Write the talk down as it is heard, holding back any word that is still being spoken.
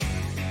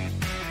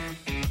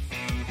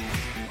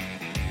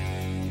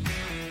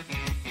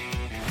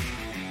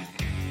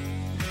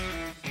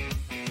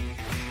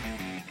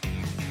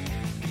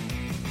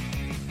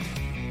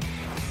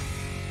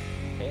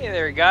Hey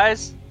there,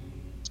 guys.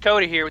 It's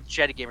Cody here with the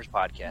Chatty Gamers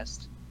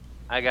Podcast.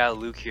 I got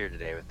Luke here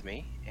today with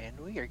me, and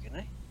we are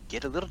gonna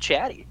get a little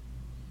chatty.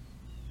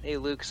 Hey,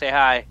 Luke, say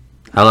hi.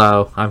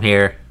 Hello, I'm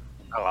here.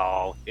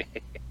 Hello.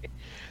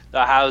 So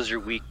how's your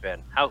week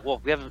been?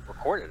 Well, we haven't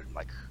recorded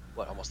in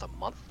almost a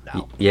month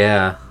now.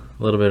 Yeah,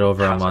 a little bit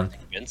over a How's month.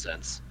 everything been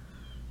since?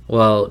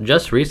 Well,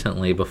 just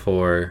recently,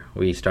 before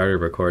we started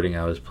recording,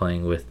 I was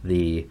playing with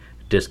the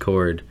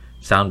Discord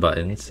sound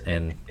buttons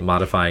and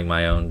modifying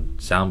my own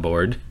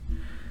soundboard.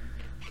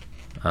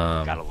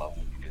 Gotta love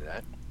when you do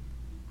that.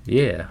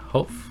 Yeah,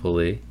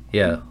 hopefully.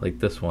 Yeah, like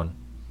this one.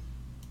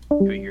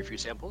 Can we hear a few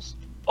samples?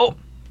 Oh,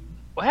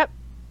 what happened?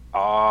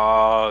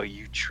 Oh,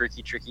 you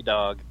tricky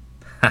dog.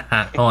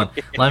 Hold on.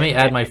 Let me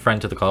add my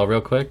friend to the call real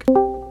quick.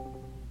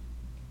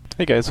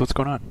 Hey guys, what's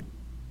going on?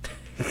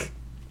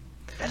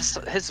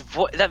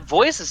 That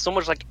voice is so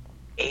much like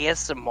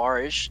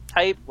ASMR-ish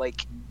type,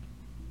 like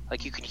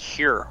you can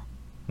hear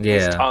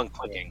his Yeah. tongue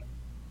clicking.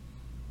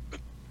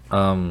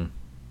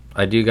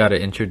 I do gotta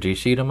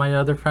introduce you to my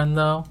other friend,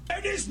 though.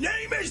 And his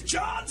name is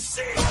John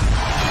C.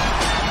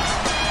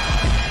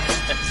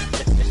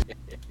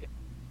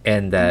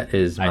 And that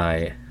is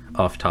my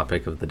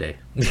off-topic of the day.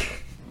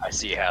 I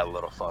see you had a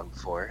little fun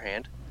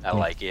beforehand. I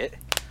like it.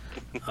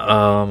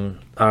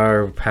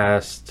 Our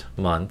past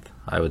month,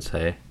 I would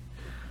say.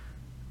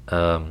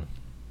 It's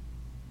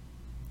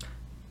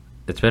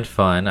been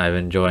fun. I'm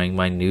enjoying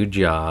my new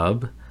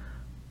job.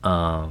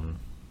 Gonna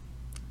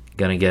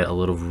get a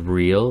little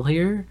real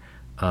here.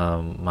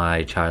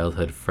 My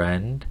childhood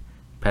friend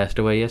passed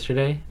away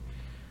yesterday.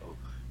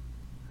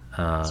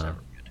 That's never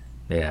good.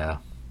 Yeah.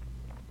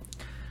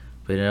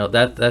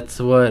 But that's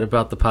what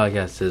about the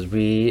podcast is.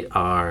 We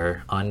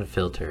are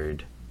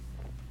unfiltered.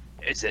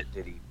 Did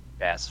he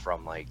pass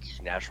from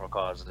natural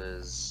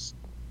causes?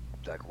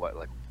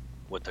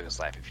 What took his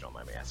life, if you don't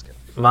mind me asking?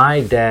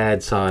 My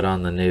dad saw it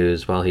on the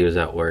news while he was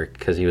at work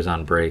because he was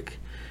on break,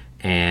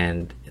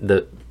 and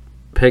his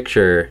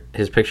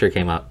picture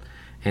came up,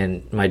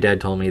 and my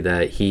dad told me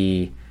that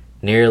he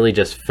nearly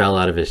just fell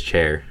out of his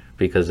chair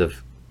because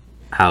of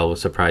how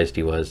surprised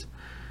he was.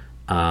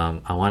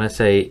 I want to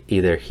say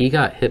either he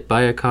got hit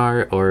by a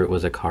car or it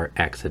was a car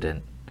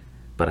accident,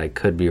 but I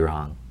could be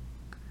wrong.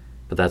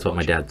 But that's what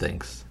my dad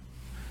thinks.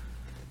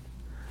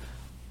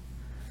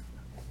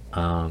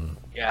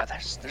 Yeah,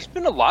 there's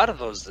been a lot of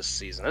those this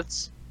season.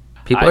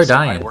 People are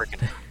dying.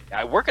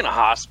 I work in a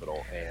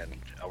hospital, and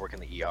I work in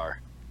the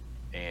ER,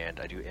 and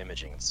I do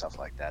imaging and stuff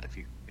like that. If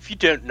you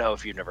don't know,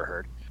 if you've never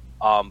heard,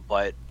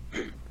 but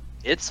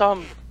it's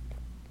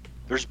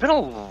there's been a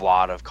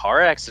lot of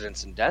car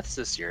accidents and deaths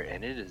this year,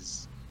 and it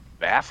is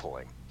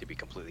baffling, to be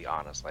completely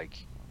honest.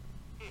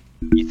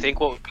 You think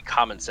what would be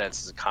common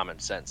sense isn't common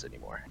sense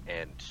anymore,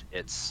 and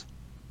it's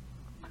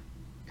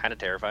kind of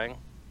terrifying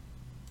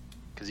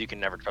because you can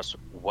never trust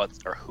what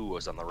or who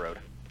was on the road.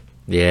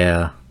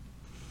 Yeah.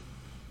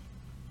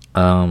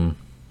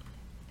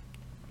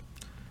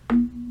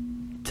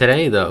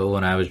 Today, though,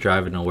 when I was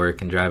driving to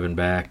work and driving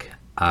back,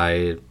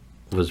 I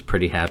was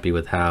pretty happy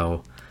with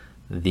how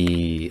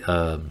the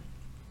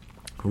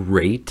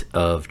rate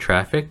of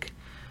traffic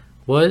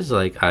was.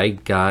 I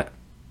got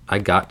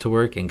to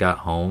work and got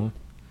home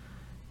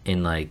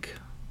in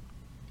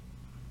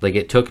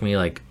it took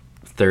me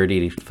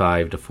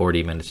 35 to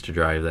 40 minutes to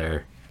drive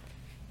there,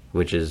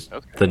 which is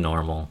the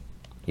normal.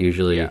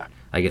 Usually, Yeah.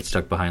 I get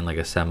stuck behind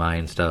a semi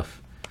and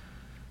stuff.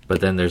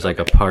 But then there's a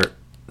part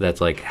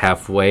that's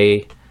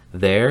halfway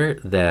there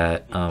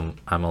that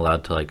I'm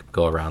allowed to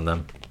go around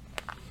them.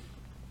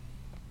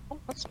 Oh,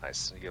 that's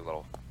nice. You get a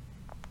little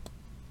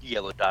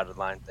yellow dotted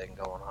line thing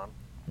going on.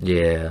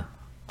 Yeah.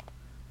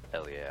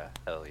 Hell yeah.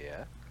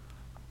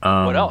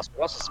 Um, What else?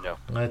 What else is new?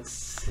 Let's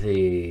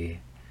see.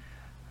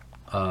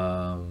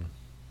 Well,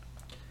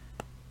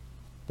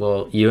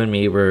 you and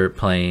me were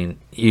playing.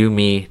 You,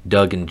 me,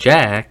 Doug, and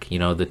Jack.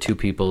 The two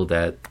people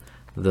that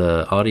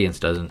the audience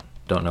don't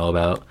know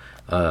about.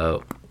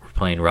 We're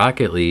playing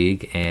Rocket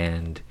League,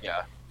 and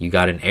Yeah. you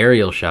got an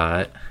aerial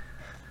shot.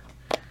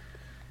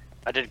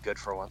 I did good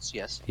for once,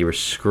 yes. You were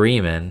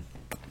screaming.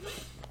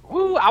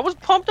 Woo, I was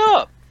pumped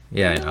up.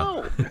 Yeah, I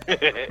know.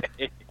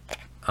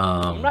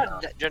 I'm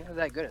not generally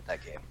that good at that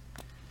game.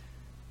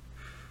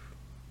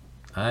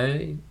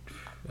 I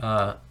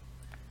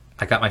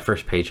got my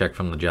first paycheck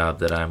from the job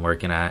that I'm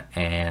working at,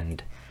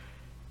 and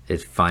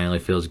it finally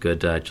feels good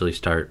to actually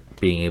start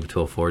being able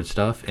to afford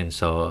stuff. And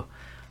so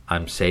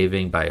I'm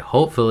saving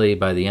hopefully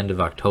by the end of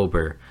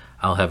October,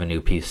 I'll have a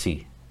new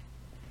PC.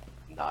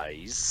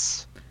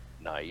 Nice.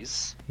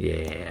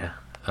 Yeah.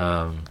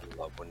 I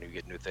love when you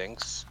get new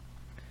things.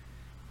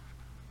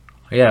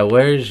 Yeah,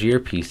 where's your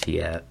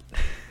PC at?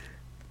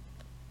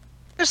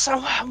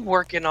 I'm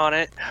working on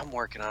it.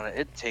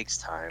 It takes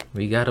time.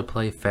 We gotta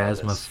play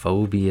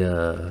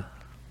Phasmophobia.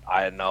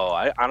 I know.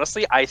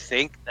 I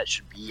think that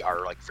should be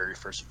our very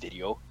first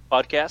video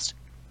podcast.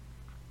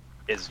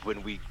 Is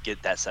when we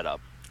get that set up,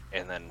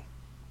 and then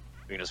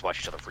we can just watch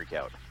each other freak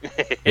out.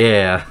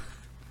 Yeah.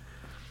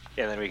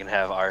 And then we can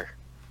have our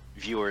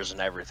viewers and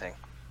everything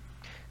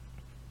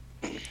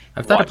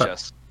I've thought watch about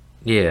us.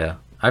 Yeah,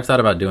 I've thought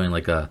about doing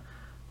like a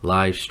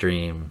live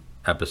stream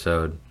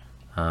episode.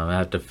 I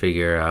have to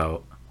figure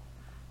out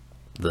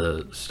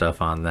the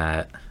stuff on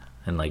that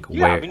and like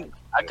Yeah, I where. mean,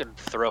 I could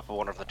throw up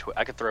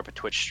I could throw up a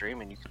Twitch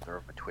stream, and you could throw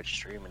up a Twitch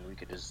stream, and we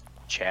could just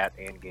chat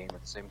and game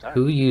at the same time.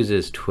 Who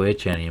uses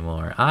Twitch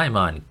anymore? I'm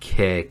on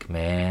Kick,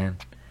 man.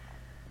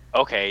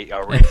 Okay,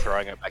 are we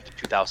throwing it back to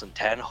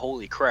 2010?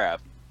 Holy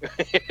crap!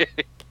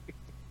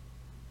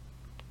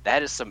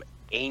 That is some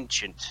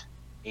ancient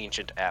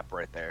app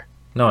right there.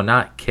 No,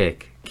 not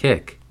Kick.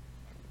 Kick.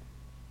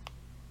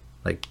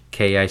 Like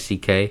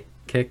Kick?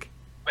 Kick?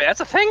 Wait,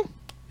 that's a thing?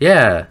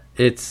 Yeah,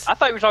 it's I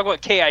thought you were talking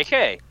about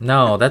KIK.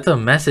 no, that's a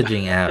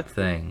messaging app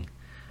thing.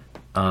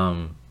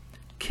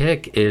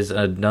 Kick is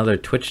another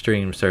Twitch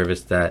stream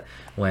service that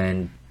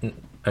or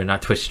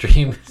not Twitch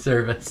stream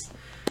service.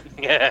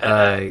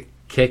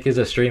 Kick is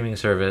a streaming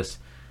service,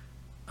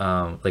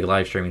 like a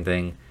live streaming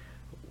thing.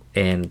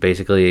 And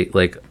basically,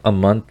 like a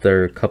month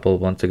or a couple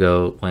of months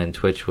ago, when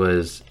Twitch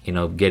was,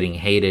 getting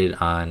hated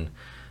on,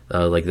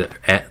 like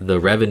the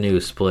revenue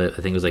split,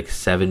 I think it was like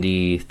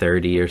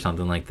 70-30 or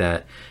something like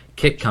that.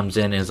 Kick comes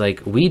in and is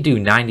like, we do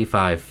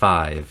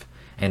 95.5,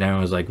 and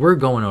everyone was like, we're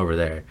going over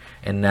there.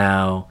 And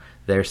now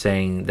they're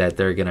saying that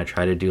they're gonna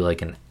try to do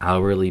like an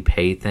hourly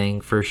pay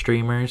thing for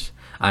streamers.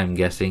 I'm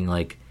guessing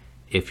like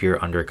if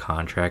you're under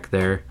contract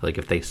there, like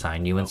if they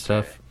sign you and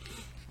stuff.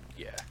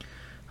 Yeah.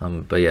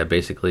 But yeah,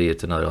 basically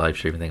it's another live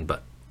streaming thing.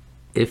 But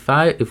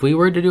if we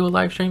were to do a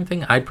live stream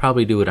thing, I'd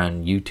probably do it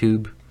on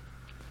YouTube.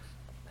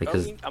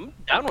 Because I'm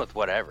down with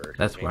whatever.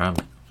 that's where I'm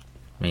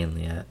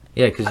mainly at.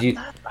 Yeah, because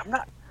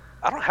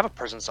I don't have a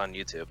presence on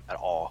YouTube at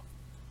all,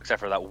 except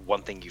for that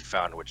one thing you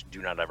found, which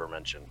do not ever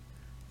mention.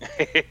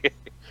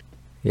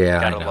 Yeah,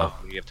 I Gotta know. love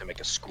when you have to make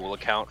a school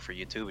account for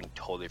YouTube and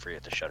totally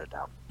forget to shut it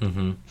down.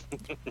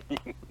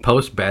 Mm-hmm.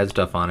 Post bad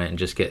stuff on it and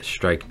just get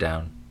strike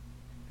down.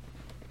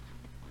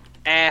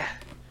 I'll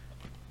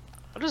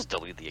just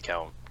delete the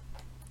account.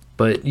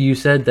 But you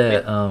said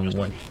that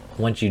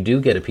once you do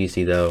get a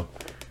PC though,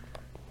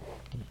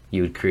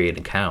 you would create an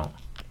account,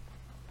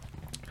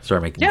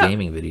 start making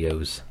gaming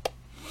videos.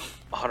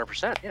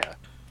 100%, yeah.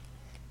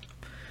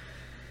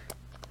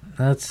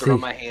 Let's see. Throw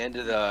my hand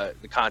to the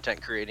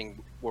content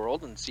creating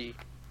world and see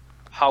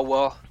how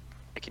well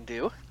I can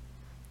do.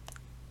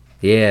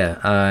 Yeah,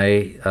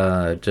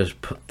 I just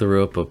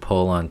threw up a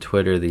poll on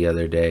Twitter the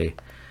other day,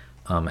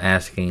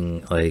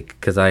 asking like,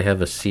 because I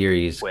have a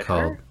series Twitter?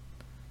 called.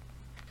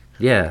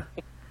 Yeah,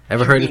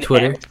 ever heard of mean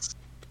Twitter? X?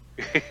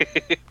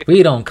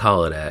 We don't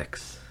call it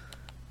X.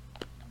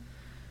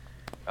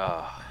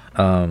 But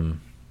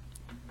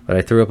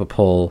I threw up a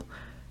poll,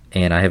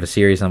 and I have a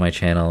series on my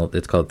channel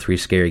that's called 3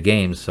 Scary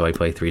Games, so I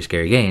play 3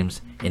 scary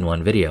games in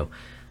one video.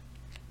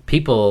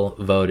 People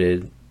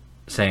voted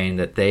saying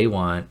that they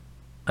want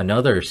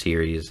another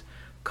series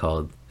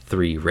called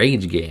 3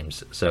 Rage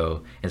Games.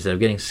 So instead of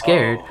getting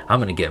scared, I'm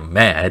going to get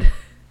mad.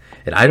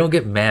 And I don't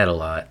get mad a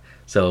lot.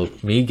 So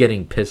me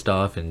getting pissed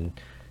off and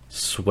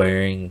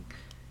swearing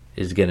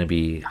is going to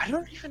be I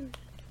don't even...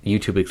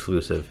 YouTube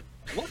exclusive.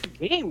 What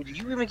game do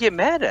you even get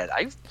mad at?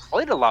 I've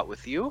played a lot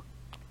with you.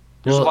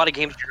 There's Well, a lot of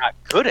games you're not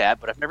good at,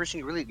 but I've never seen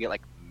you really get,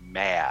 like,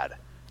 mad.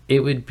 it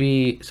would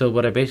be... So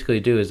what I basically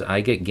do is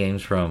I get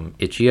games from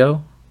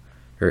Itch.io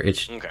or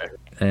Itch Okay.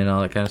 and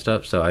all that kind of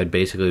stuff. So I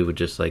basically would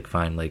just like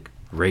find like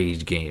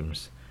rage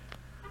games.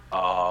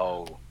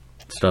 Oh.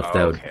 Stuff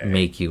that Okay. would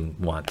make you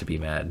want to be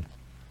mad.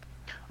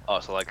 Oh,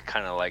 so, like,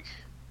 kind of like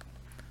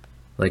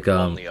Like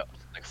Only Up,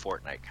 like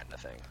Fortnite kind of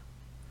thing.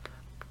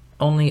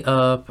 Only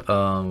Up,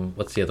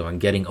 what's the other one?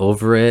 Getting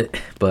Over It,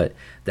 but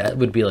that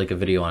would be like a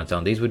video on its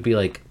own. These would be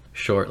like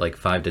short, like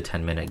 5 to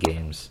 10 minute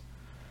games.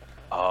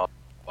 Oh,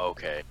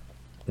 okay.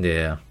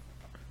 Yeah.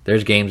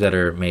 There's games that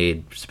are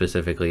made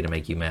specifically to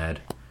make you mad.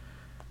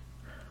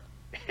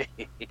 I'm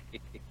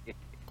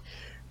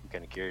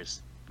kind of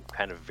curious. I'm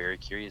kind of very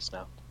curious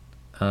now.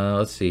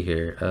 Let's see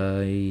here.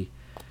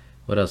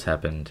 What else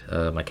happened?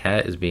 My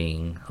cat is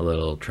being a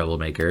little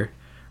troublemaker.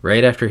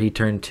 Right after he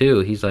turned 2,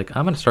 he's like,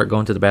 I'm going to start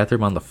going to the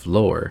bathroom on the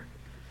floor.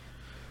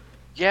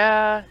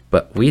 Yeah,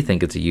 But we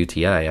think it's a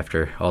UTI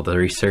after all the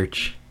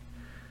research.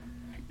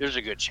 there's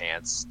a good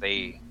chance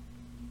there's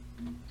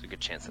a good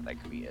chance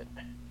that could be it.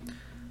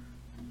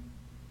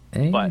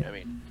 Eh? But I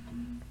mean,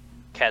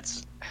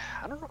 cats.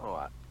 I don't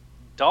know.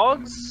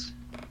 Dogs.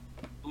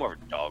 I'm more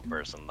of a dog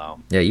person though.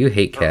 Yeah, you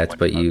hate cats,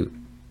 but you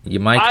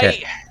might cat.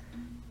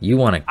 You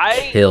want to I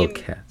kill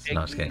can cats.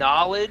 No, I'm just kidding.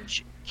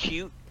 acknowledge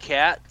cute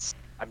cats.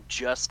 I'm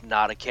just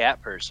not a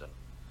cat person.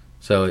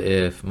 So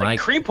if my Like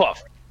Cream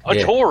Puff,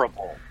 Yeah.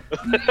 adorable.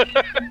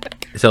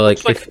 so like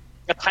It's like if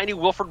a tiny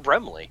Wilfred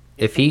Brimley.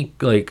 if he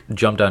like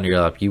jumped onto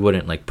your lap, you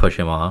wouldn't like push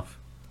him off.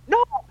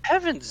 No,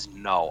 heavens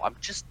no. I'm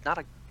just not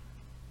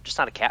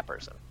a cat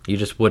person. You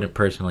just wouldn't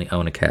personally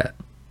own a cat.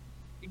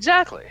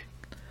 Exactly.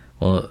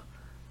 Well,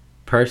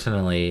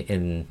 personally,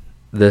 in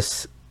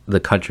the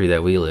country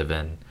that we live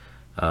in,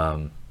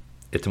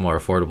 it's more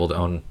affordable to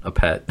own a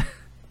pet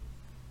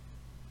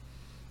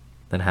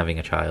than having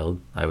a child,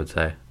 I would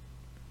say.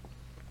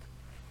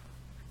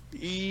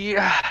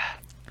 Yeah.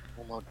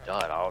 Well,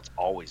 duh, it's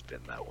always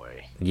been that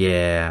way.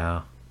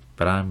 Yeah,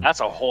 but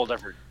That's a whole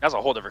different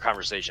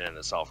conversation in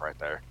itself, right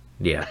there.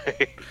 yeah.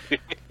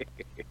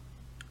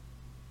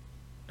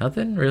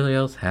 Nothing really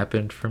else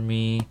happened for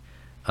me.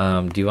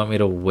 Do you want me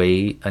to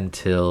wait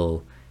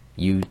until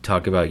you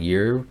talk about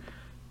your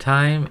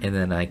time, and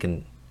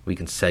then we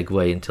can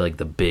segue into like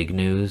the big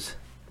news?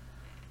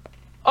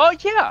 Oh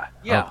yeah.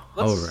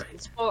 Oh,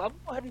 right. Well, I'll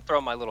go ahead and throw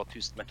my little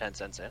my 10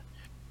 cents in.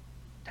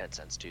 10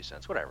 cents, 2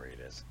 cents, whatever it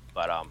is.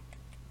 But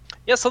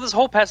yeah. So this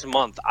whole past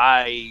month,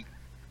 I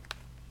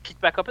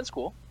picked back up in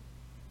school.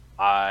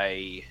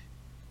 I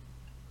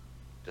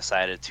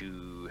decided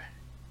to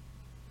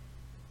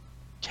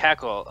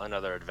tackle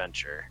another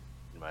adventure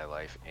in my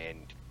life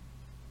and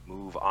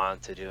move on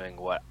to doing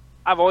what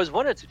I've always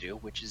wanted to do,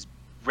 which is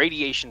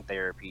radiation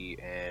therapy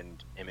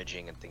and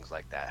imaging and things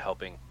like that,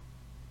 helping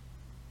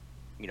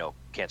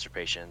cancer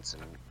patients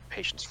and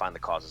patients find the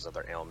causes of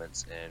their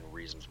ailments and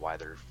reasons why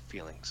they're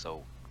feeling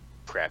so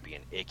crappy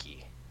and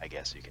icky, I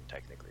guess you can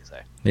technically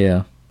say.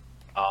 Yeah.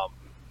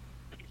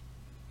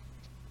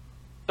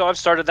 So I've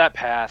started that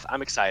path.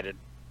 I'm excited.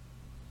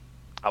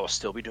 I will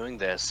still be doing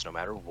this no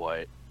matter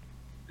what.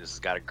 This has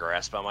got a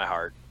grasp on my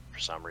heart for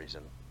some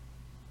reason.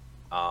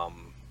 But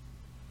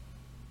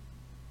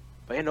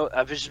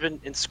I've just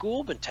been in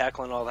school, been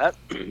tackling all that.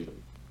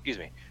 Excuse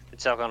me. Been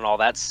tackling all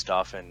that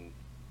stuff and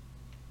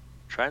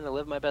trying to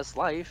live my best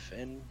life.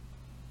 And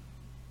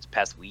this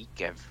past week,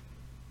 I've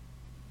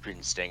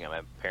been staying at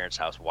my parents'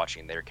 house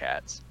watching their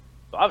cats.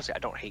 So obviously, I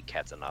don't hate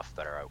cats enough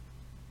that I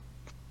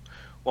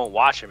won't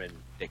watch them and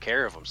take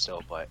care of them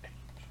still. But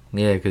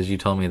Yeah, because you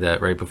told me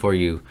that right before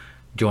you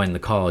joined the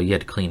call, you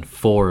had to clean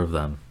 4 of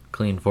them.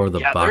 Clean 4 of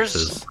the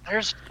boxes.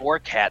 There's 4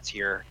 cats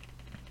here.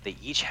 They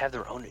each have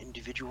their own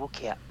individual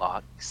cat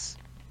box.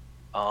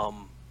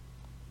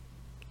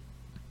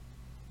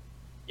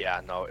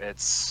 Yeah, no,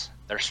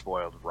 they're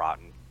spoiled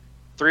rotten.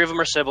 3 of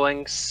them are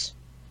siblings,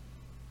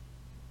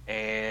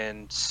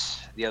 and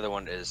the other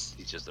one he's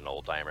just an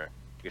old timer.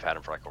 We've had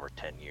him for like over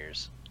 10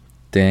 years.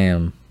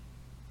 Damn.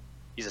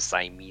 He's a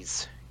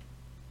Siamese.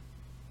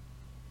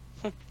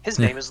 His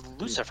name is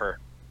Lucifer.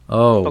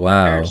 Oh, but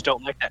wow. My parents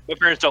don't like that. My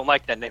parents don't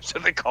like that name, so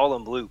they call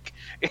him Luke.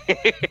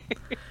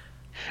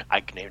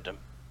 I named him.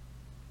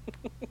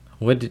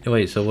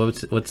 So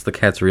what's the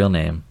cat's real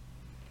name?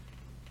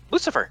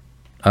 Lucifer.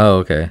 Oh,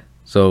 okay.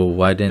 So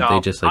why didn't they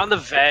just like on the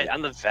vet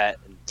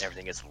and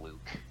everything is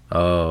Luke.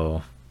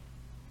 Oh.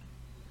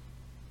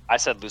 I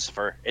said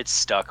Lucifer. It's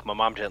stuck. My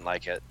mom didn't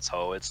like it,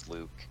 so it's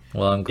Luke.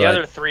 Well, I'm glad. The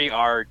other 3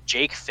 are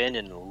Jake, Finn,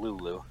 and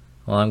Lulu.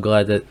 Well, I'm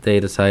glad that they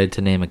decided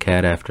to name a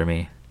cat after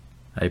me.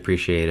 I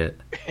appreciate it.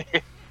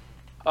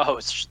 Oh,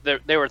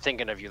 they were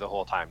thinking of you the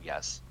whole time.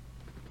 Yes.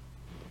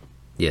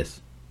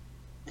 Yes.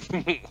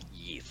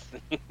 Yes.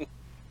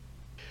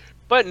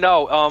 But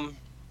no,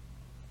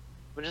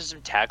 we're just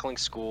tackling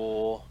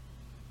school,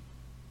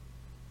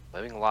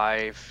 living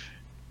life,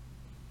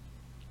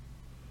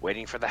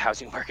 waiting for the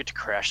housing market to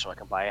crash so I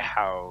can buy a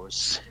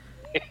house.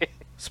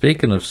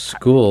 Speaking of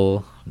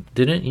school,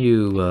 didn't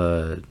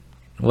you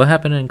what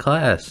happened in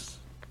class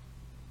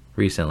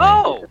recently?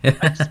 Oh, I've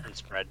just been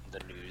spreading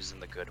the news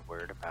and the good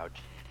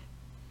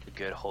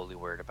holy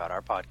word about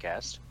our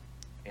podcast,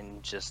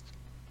 and just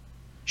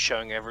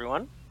showing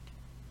everyone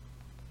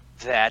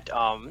that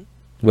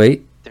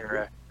Wait.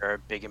 there are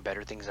big and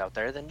better things out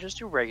there than just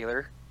your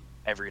regular,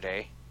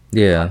 everyday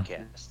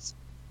podcasts.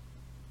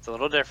 It's a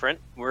little different.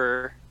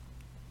 We're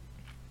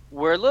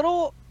a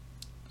little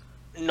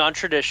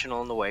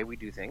non-traditional in the way we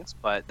do things,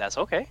 but that's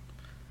okay.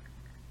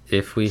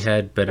 If we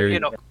had better,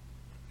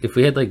 if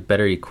we had like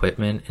better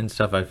equipment and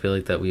stuff, I feel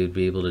like that we would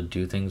be able to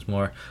do things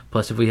more.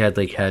 Plus, if we had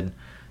like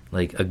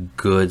a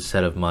good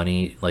set of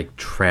money, like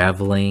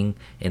traveling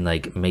and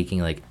like making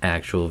like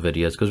actual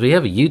videos, because we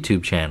have a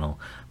YouTube channel,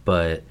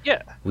 but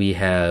we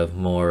have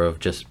more of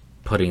just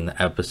putting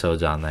the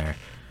episodes on there.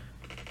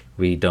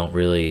 We don't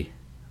really.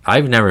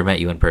 I've never met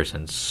you in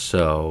person,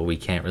 so we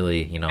can't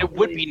really, It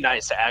would be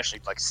nice to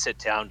actually like sit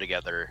down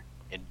together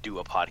and do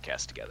a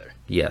podcast together.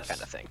 Yes.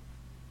 Kind of thing.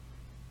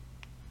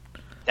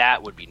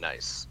 That would be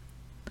nice.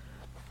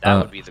 That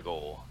would be the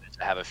goal, is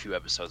to have a few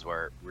episodes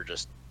where we're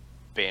just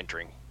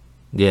bantering.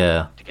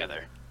 Yeah.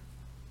 Together.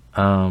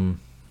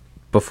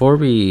 Before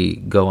we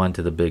go on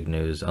to the big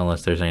news,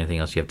 unless there's anything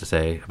else you have to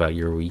say about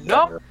your week.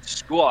 No,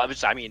 school.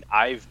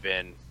 I've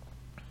been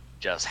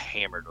just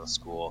hammered with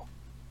school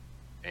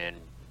and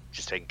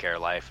just taking care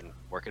of life and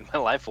working my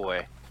life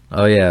away.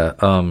 Oh yeah.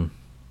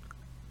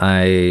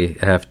 I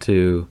have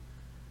to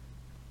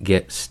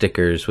get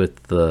stickers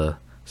with the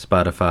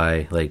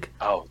Spotify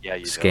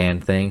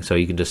scan thing, so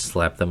you can just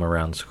slap them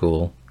around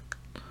school.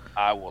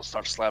 I will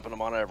start slapping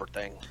them on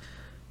everything.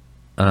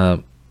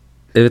 The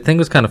thing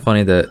was kind of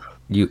funny that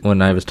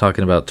when I was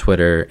talking about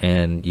Twitter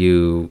and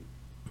you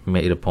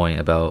made a point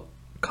about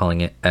calling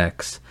it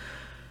X.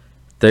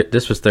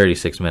 This was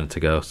 36 minutes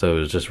ago, so it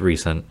was just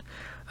recent.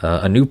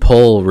 A new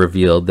poll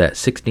revealed that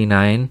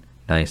 69%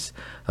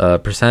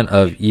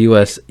 of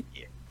U.S.,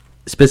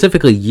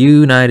 specifically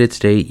United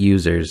States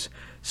users,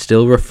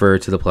 still refer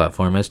to the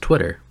platform as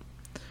Twitter.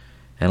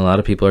 And a lot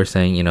of people are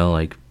saying, you know,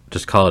 like,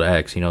 just call it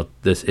X. You know,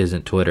 this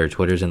isn't Twitter.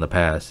 Twitter's in the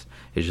past.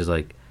 It's just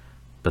like,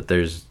 but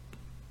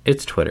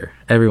it's Twitter.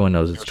 Everyone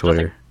knows it's There's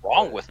Twitter. nothing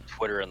wrong with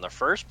Twitter in the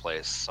first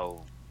place.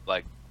 So,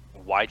 like,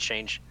 why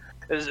change?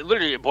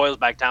 It boils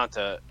back down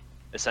to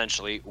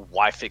essentially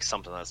why fix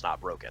something that's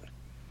not broken.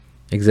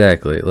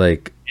 Exactly.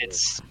 Like,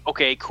 It's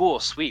okay, cool,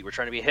 sweet. We're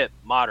trying to be hip,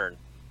 modern.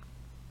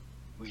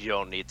 You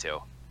don't need to.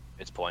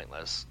 It's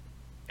pointless.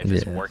 If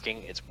it's Yeah.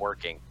 working, it's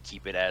working.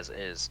 Keep it as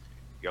is.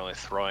 You're only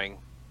throwing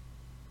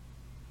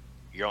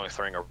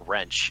a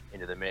wrench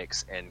into the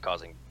mix and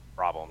causing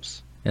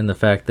problems. and the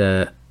fact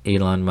that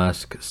Elon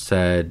Musk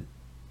said,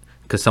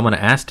 because someone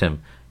asked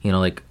him, you know,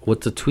 like,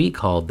 what's a tweet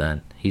called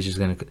then? He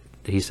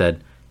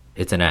said,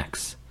 it's an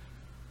X.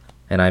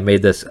 And I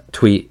made this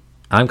tweet.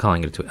 I'm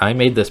calling it a tweet. I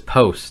made this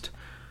post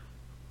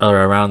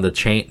around the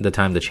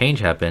time the change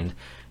happened,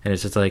 and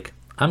it's just like,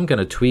 I'm going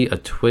to tweet a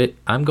tweet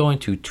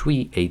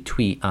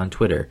on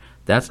Twitter.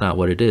 That's not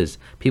what it is.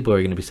 People are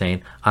going to be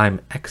saying, I'm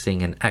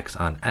Xing an X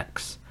on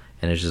X.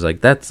 And it's just like,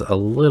 that's a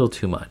little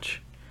too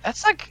much.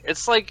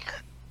 It's like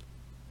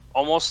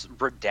almost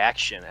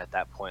redaction at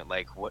that point.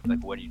 Like what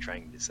are you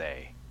trying to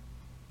say?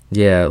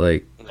 Yeah,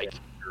 like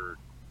You're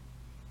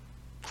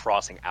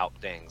crossing out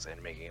things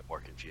and making it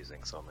more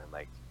confusing. So I mean,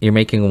 like, you're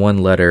making one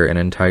letter an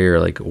entire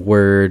like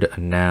word, a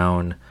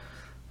noun,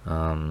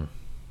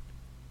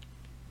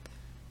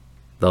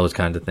 those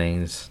kind of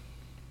things.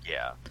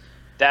 yeah,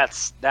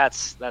 that's a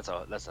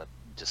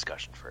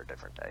discussion for a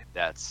different day.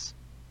 That's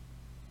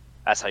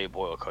how you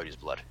boil Cody's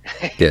blood.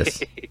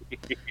 Yes.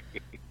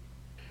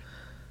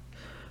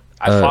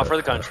 I fought for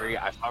the country.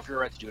 I fought for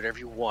your right to do whatever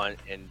you want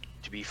and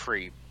to be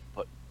free.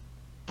 But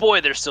boy,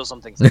 there's still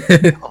some things.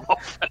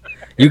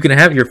 You can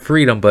have your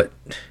freedom, but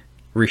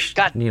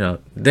God, you know,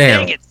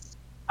 dang damn. it!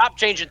 Stop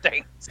changing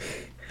things.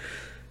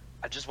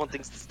 I just want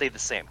things to stay the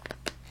same.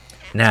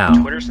 Now,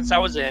 Twitter, since I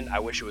was in, I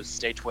wish it would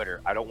stay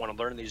Twitter. I don't want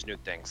to learn these new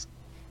things.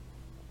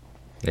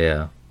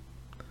 yeah,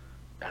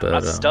 I'm But,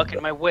 not stuck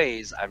in my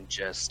ways. I'm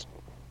just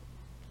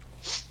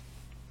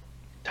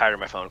tired of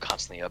my phone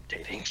constantly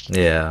updating.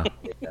 yeah.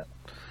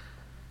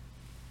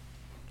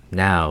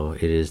 Now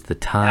it is the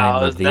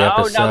time of the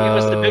episode. Now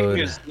give us the big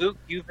news, Luke.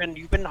 You've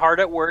been hard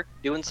at work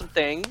doing some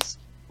things.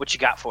 What you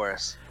got for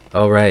us?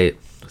 All right,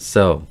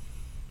 so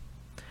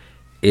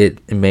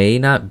it may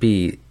not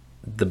be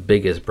the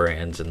biggest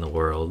brands in the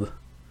world,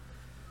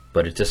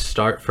 but it's a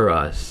start for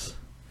us.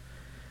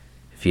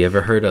 If you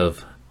ever heard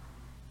of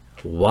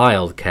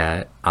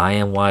Wildcat, I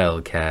Am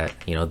Wildcat,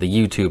 you know, the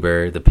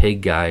YouTuber, the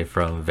pig guy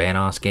from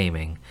Vanoss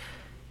Gaming.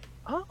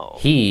 Oh,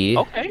 He,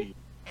 okay.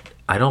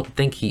 I don't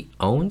think he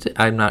owns it.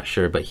 I'm not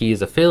sure, but he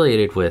is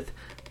affiliated with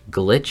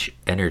Glitch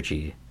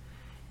Energy.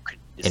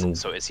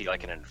 So is he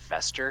like an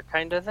investor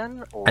kind of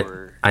then,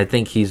 or I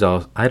think he's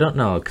all. I don't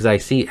know because I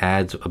see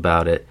ads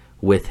about it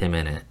with him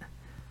in it,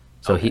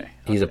 so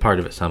he's a part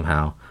of it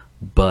somehow.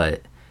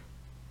 But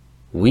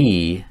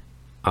we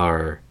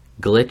are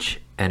Glitch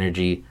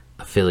Energy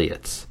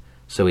affiliates,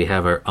 so we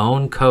have our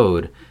own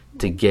code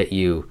to get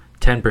you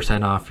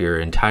 10% off your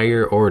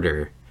entire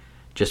order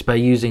just by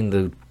using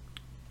the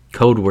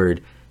code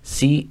word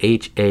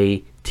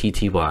CHATTY.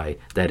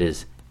 That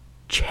is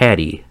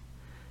chatty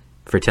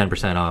for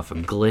 10% off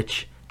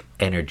Glitch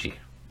Energy.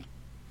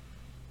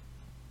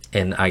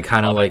 And I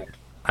kind of like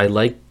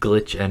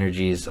Glitch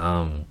Energy's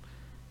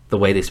the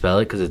way they spell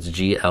it because it's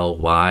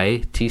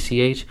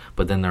GLYTCH,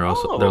 but then their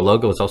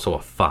logo is also a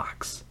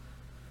fox.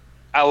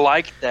 I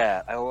like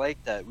that.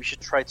 We should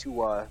try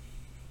to.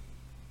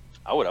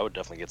 I would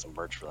definitely get some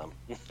merch for them.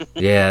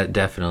 Yeah,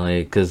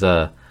 definitely, because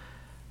I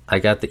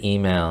got the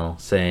email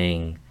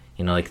saying,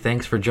 you know, like,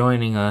 thanks for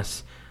joining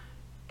us.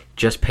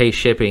 Just pay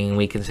shipping, and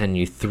we can send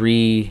you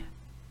 3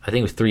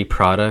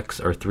 products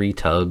or 3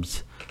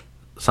 tubs,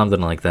 something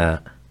like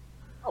that.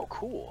 Oh,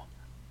 cool.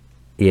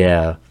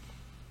 Yeah.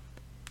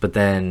 But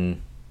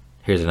then,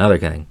 here's another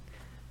thing.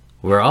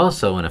 We're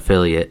also an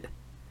affiliate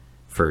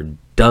for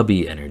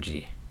Dubby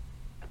Energy.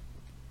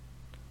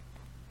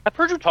 I've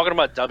heard you talking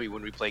about W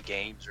when we play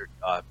games or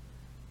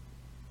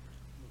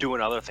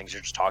doing other things.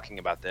 You're just talking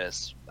about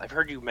this. I've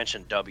heard you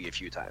mention W a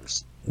few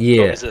times.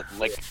 Yeah. So is it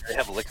like they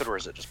have liquid or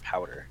is it just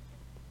powder?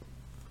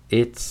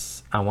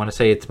 I want to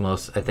say I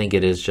think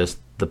it is just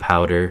the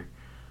powder.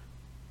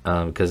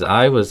 Because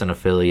I was an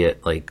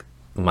affiliate like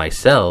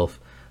myself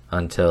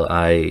until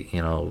I,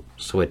 you know,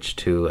 switched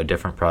to a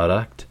different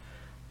product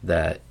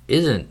that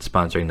isn't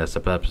sponsoring this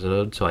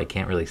episode, so I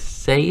can't really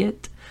say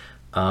it.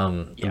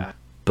 Yeah.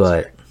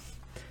 But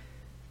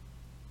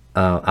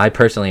I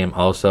personally am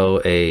also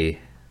an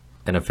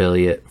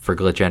affiliate for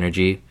Glitch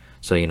Energy,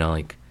 so, you know,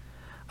 like,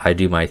 I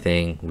do my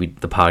thing.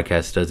 The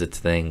podcast does its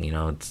thing, you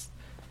know, it's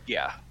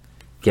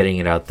getting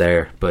it out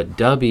there. But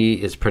Dubby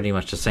is pretty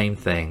much the same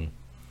thing,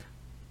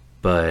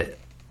 but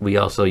we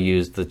also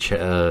use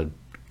the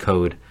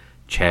code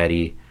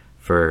Chatty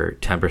for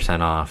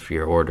 10% off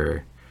your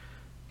order.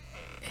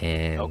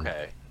 And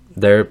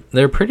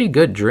they're pretty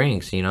good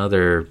drinks, you know.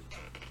 They're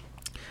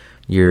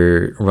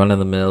your run of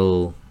the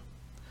mill,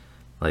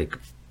 like,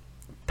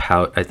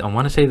 I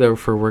want to say they're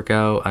for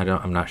workout.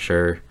 I'm not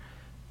sure.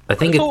 I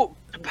think so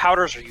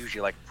powders are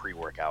usually like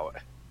pre-workout.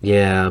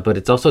 yeah, but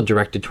it's also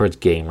directed towards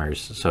gamers,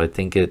 so I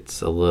think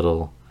it's a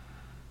little.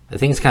 I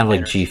think it's kind of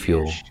like G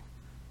Fuel.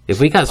 If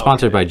we got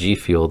sponsored by G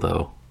Fuel,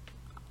 though,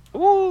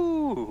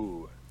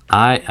 ooh,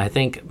 I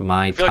think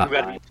my I feel top.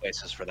 like we gotta be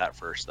places for that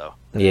first, though.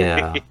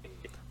 Yeah,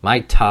 my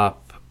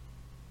top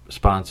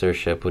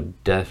sponsorship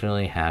would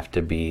definitely have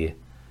to be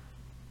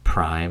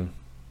Prime,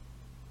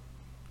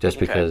 just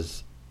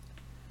because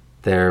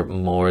they're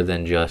more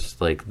than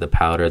just like the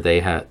powder.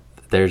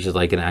 There's just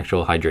like an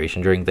actual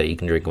hydration drink that you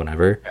can drink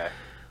whenever. Okay.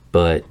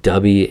 But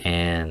Dubby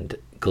and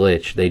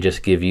Glitch, they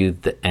just give you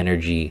the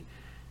energy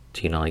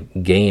to,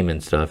 like game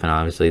and stuff, and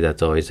obviously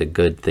that's always a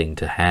good thing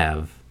to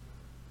have.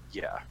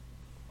 Yeah,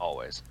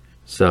 always.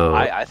 So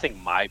I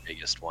think my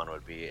biggest one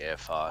would be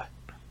if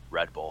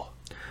Red Bull.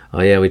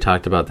 oh yeah, we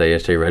talked about that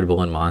yesterday. Red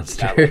Bull and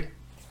Monster. Yeah,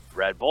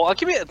 Red Bull. I'll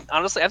give you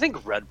honestly. I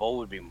think Red Bull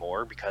would be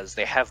more because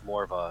they have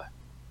more of a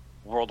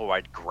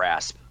worldwide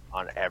grasp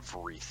on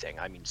everything.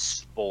 I mean,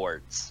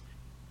 sports.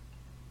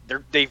 I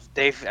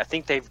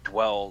think they've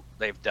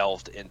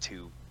delved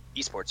into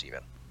esports even.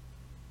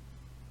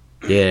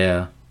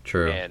 Yeah,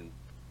 true. And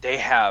they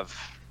have.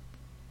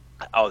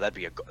 Oh, that'd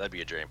be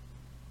a dream,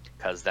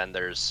 because then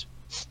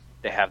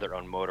they have their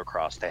own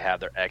motocross. They have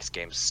their X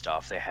Games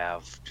stuff. They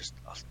have just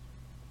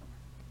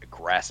a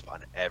grasp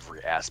on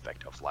every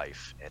aspect of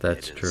life. And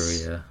That's true.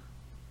 Yeah.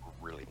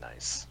 Really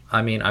nice.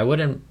 I mean, I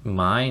wouldn't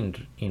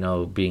mind,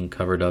 being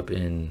covered up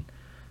in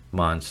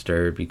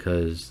Monster,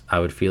 because I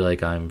would feel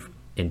like I'm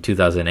in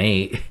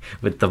 2008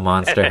 with the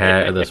Monster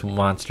hat or this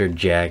Monster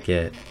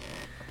jacket.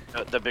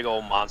 The big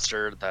old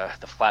monster,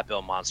 the flat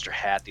bill monster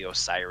hat, the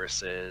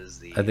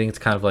Osiris's. I think it's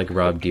kind of like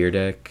Rob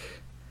Dyrdek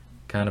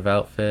kind of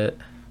outfit,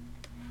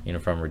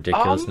 from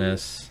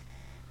Ridiculousness.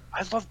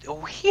 I love.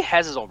 Oh, he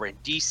has his own brand.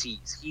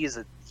 DC's.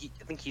 I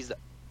think he's the.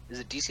 Is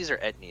it DC's or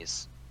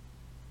Etnies?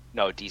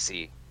 No,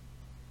 DC.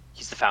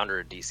 He's the founder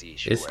of DC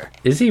Shapewear.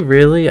 Is he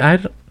really?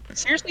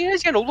 Seriously, he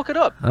is. Yeah, no, look it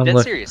up.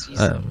 Serious.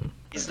 He's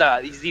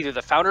either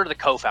the founder or the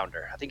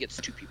co-founder. I think it's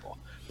two people,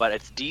 but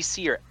it's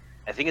DC or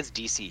I think it's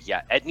DC.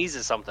 Yeah, Etnies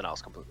is something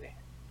else completely.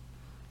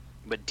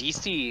 But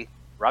DC,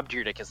 Rob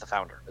Dyrdek is the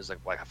founder. Is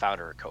like a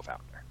founder or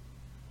co-founder.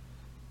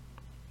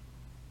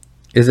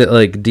 Is it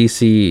like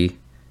DC?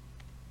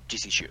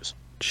 DC shoes.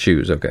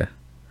 Shoes, okay.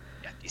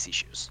 Yeah, DC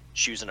shoes.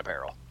 Shoes and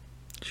apparel.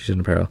 Shoes and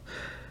apparel.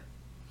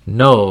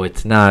 No,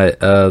 it's not.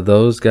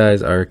 Those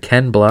guys are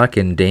Ken Block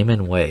and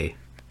Damon Way.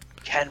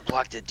 Ken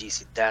Block did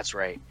DC. That's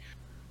right.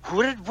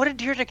 What did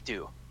Dyrdek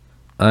do?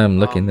 I'm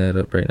looking that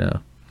up right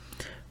now.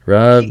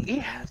 Rob.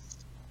 He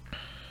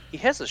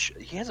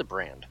has a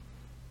brand.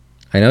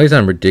 I know he's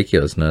on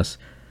Ridiculousness.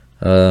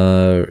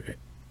 Rob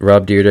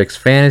Dyrdek's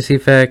Fantasy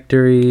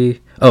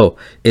Factory. Oh,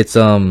 it's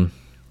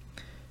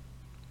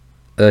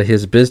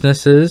his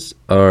businesses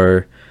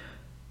are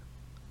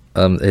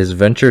his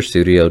venture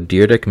studio,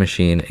 Dyrdek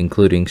Machine,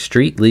 including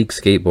Street League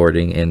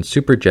Skateboarding and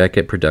Super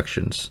Jacket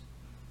Productions.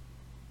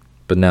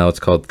 But now it's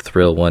called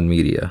Thrill One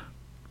Media.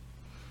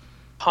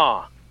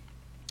 Huh.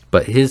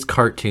 But his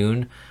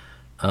cartoon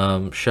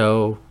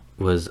show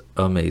was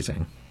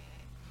amazing.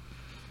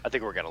 I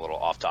think we're getting a little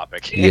off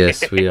topic.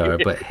 Yes, we are.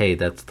 But hey,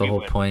 that's the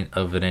whole point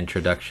of an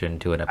introduction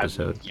to an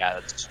episode. Yeah,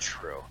 that's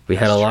true. We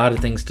had a lot of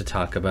things to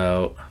talk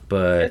about,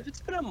 but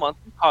it's been a month.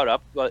 We caught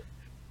up, but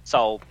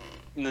so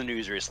in the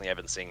news recently, I've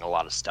been seeing a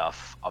lot of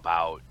stuff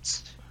about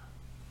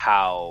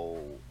how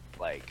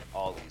like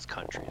all these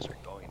countries are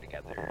going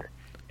together,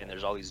 and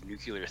there's all these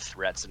nuclear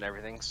threats and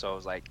everything. So I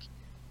was like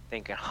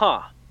thinking,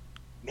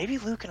 maybe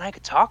Luke and I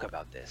could talk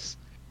about this.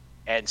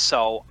 And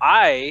so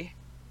I'm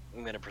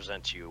going to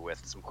present you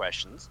with some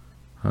questions.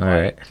 All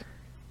right.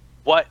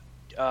 What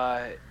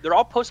they're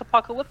all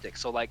post-apocalyptic.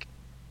 So like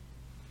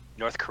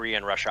North Korea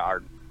and Russia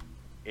are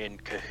in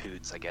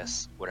cahoots, I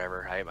guess.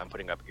 Whatever. I'm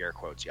putting up air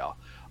quotes, y'all.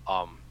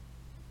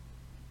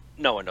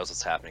 No one knows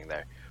what's happening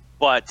there.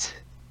 But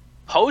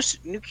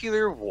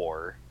post-nuclear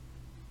war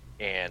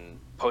and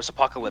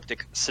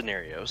post-apocalyptic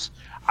scenarios,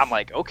 I'm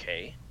like,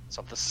 okay,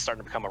 something's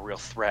starting to become a real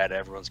threat.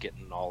 Everyone's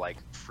getting all like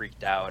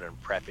freaked out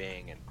and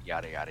prepping and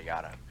yada yada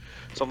yada.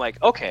 So I'm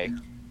like, okay,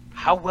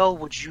 how well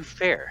would you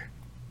fare?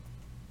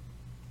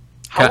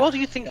 How well do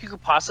you think you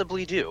could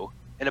possibly do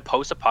in a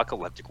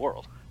post-apocalyptic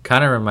world?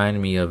 Kind of reminded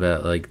me of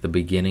like the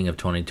beginning of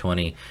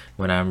 2020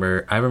 when I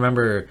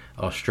remember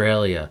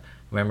Australia. I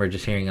remember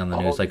just hearing on the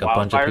news like a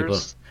bunch of people.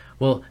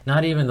 Well,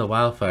 not even the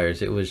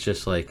wildfires. It was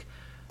just like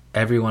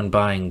everyone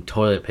buying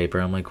toilet paper.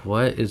 I'm like,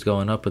 what is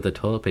going up with the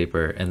toilet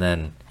paper? And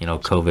then,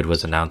 COVID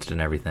was announced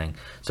and everything.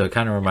 So it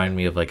kind of reminded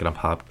me of like an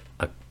apocalyptic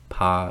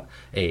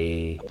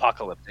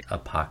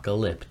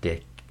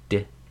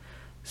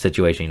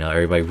situation.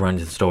 Everybody runs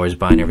to the stores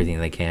buying everything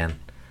they can.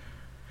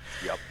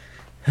 Yep.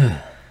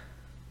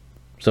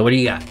 So what do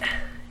you got?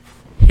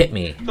 Hit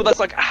me. So that's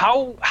like,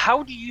 how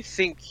do you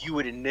think you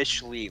would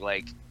initially,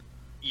 like,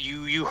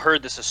 you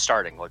heard this is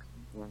starting, like,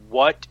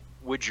 what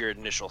would your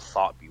initial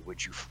thought be?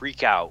 Would you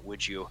freak out?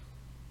 Would you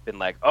been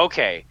like,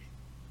 okay,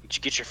 would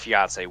you get your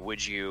fiance?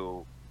 Would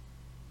you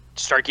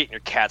start getting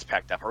your cats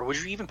packed up, or would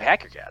you even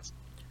pack your cats?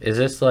 Is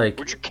this like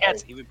Would your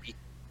cats even be?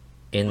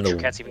 in Would the? your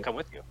cats even come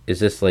with you? Is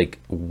this like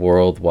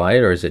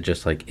worldwide, or is it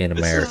just like in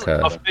This is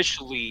America?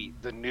 officially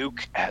the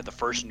nuke. The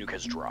first nuke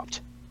has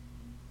dropped.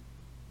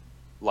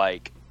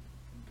 Like,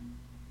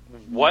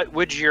 what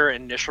would your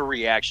initial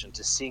reaction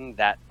to seeing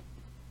that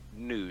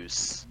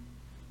news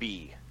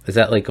be? Is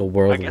that like a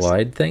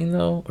worldwide thing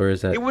though, or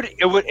is that?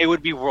 It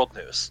would be world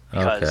news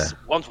because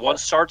Okay. once one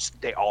starts,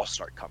 they all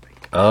start coming.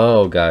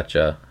 Oh,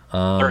 gotcha.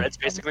 Or it's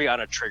basically on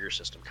a trigger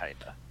system,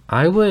 kinda.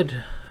 I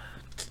would.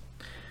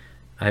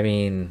 I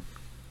mean,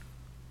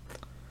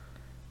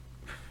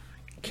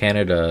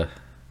 Canada.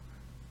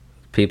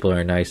 People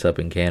are nice up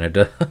in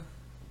Canada.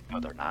 No,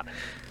 they're not.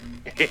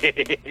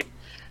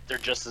 They're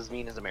just as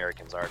mean as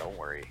Americans are. Don't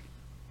worry.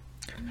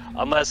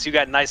 Unless you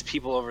got nice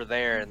people over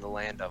there in the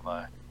land of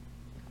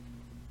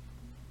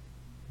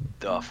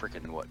the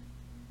freaking what?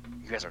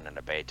 You guys aren't in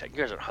the Bay. You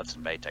guys aren't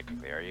Hudson Bay,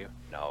 technically, are you?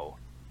 No,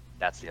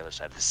 that's the other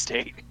side of the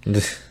state.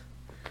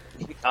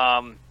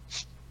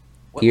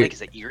 What lake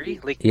is it? Erie?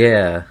 Lake?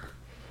 Yeah.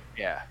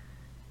 Yeah.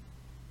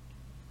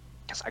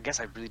 I guess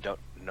I really don't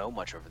know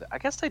much over there. I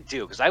guess I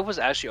do, because I was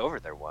actually over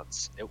there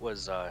once. It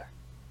was,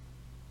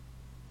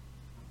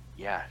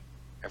 yeah,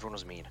 everyone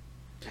was mean.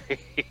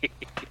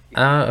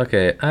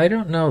 Okay. I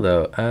don't know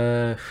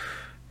though.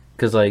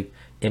 Cause like,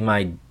 am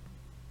I,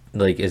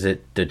 like, is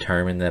it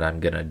determined that I'm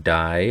gonna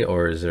die,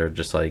 or is there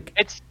just like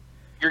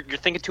You're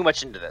thinking too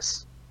much into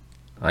this.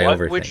 I What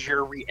overthink? would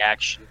your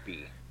reaction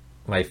be?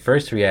 My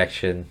first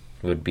reaction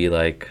would be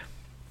like,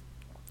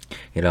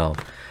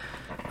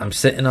 I'm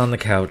sitting on the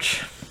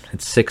couch.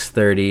 It's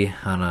 6:30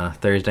 on a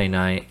Thursday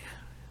night.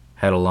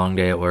 Had a long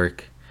day at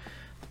work.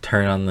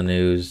 Turn on the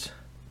news,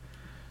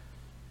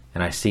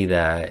 and I see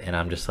that, and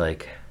I'm just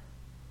like,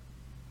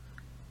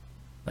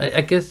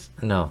 I guess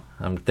no.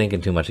 I'm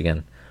thinking too much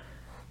again.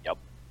 Yep.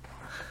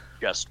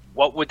 Just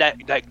what would that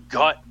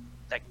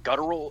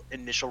guttural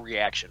initial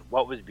reaction?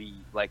 What would it be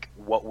like?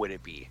 What would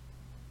it be?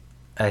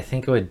 I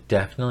think it would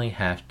definitely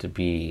have to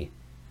be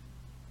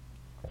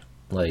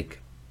like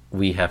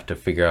we have to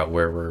figure out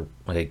where we're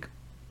like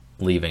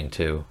leaving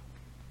to,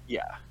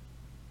 Yeah,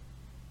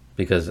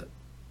 because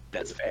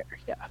that's fair.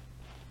 Yeah.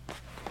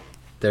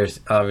 there's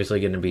obviously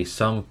going to be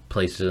some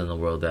places in the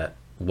world that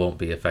won't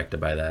be affected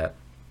by that.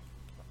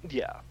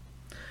 Yeah.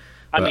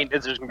 I But- mean,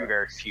 there's going to be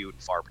very few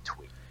and far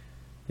between.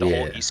 The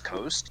whole Yeah. East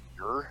Coast,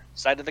 your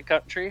side of the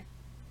country,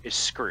 is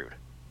screwed.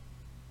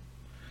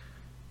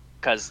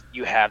 Because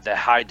you have the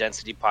high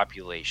density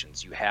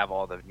populations, you have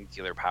all the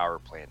nuclear power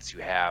plants,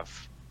 you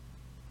have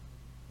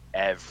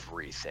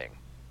everything.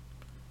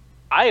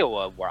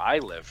 Iowa, where I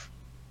live,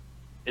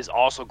 is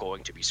also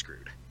going to be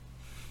screwed.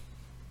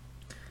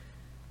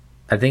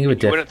 I think it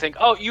would You wouldn't think,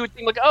 you would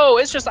think like, oh,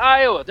 it's just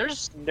Iowa.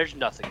 There's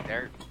nothing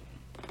there.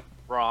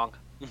 Wrong.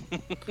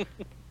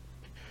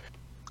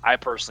 I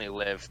personally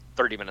live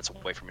 30 minutes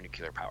away from a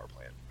nuclear power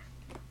plant.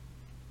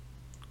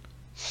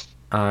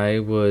 I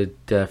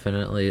would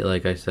definitely,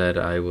 like I said,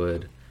 I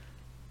would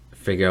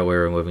figure out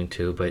where we're moving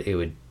to, but it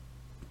would,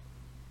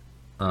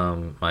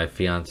 my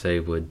fiance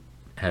would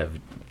have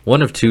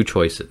one of two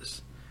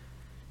choices,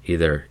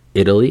 either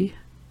Italy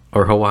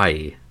or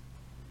Hawaii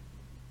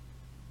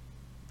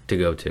to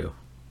go to.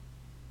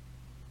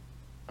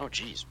 Oh,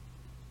 jeez.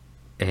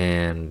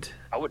 And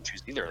I wouldn't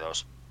choose either of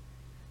those.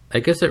 I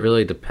guess it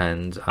really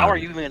depends on... How are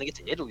you even going to get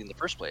to Italy in the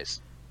first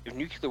place? If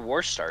nuclear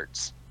war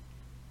starts,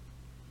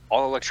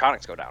 all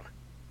electronics go down.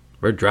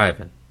 We're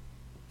driving.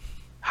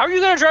 How are you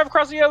going to drive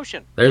across the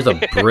ocean? There's a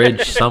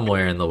bridge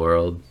somewhere in the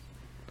world.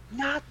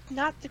 Not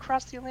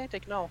across the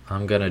Atlantic, no.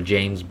 I'm gonna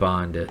James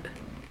Bond it.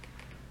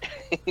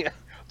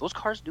 Those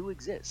cars do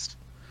exist.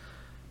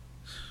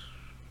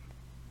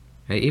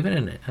 Hey, even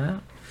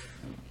in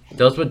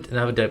those would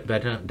that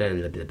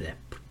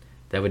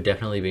would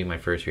definitely be my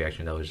first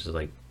reaction. That was just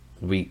like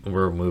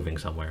we're moving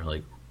somewhere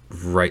like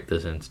right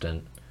this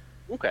instant.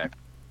 Okay.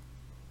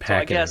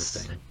 Packing guess-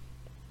 everything.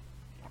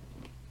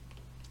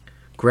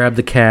 Grab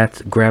the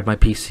cats, grab my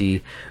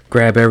PC,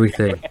 grab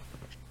everything.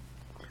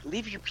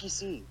 Leave your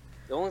PC.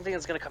 The only thing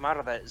that's going to come out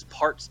of that is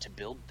parts to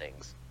build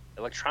things.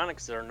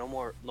 Electronics that are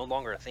no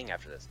longer a thing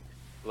after this.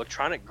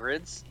 Electronic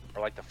grids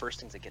are like the first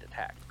things that get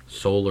attacked.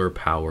 Solar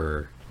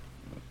power.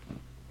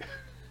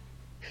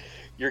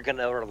 You're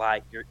gonna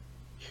rely.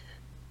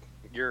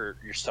 You're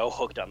so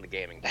hooked on the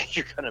gaming that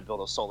you're gonna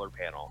build a solar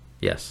panel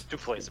Yes, to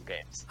play some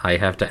games. I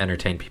have to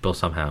entertain people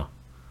somehow.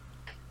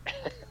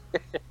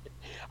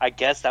 I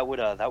guess that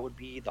would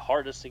be the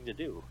hardest thing to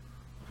do.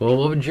 Well,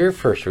 what would your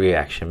first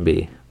reaction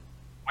be?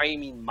 I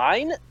mean,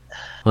 mine.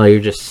 Well, you're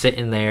just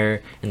sitting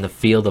there in the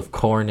field of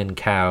corn and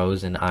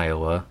cows in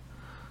Iowa,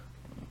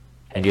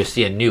 and you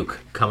see a nuke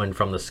coming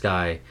from the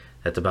sky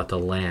that's about to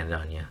land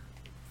on you.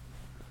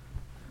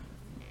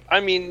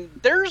 I mean,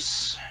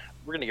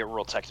 we're gonna get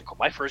real technical.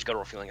 My first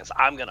guttural feeling is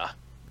I'm gonna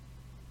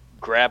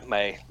grab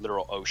my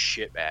literal oh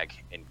shit bag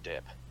and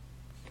dip.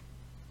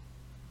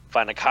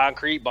 Find a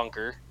concrete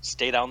bunker,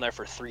 stay down there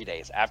for 3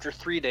 days. After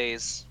 3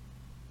 days,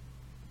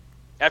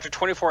 after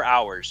 24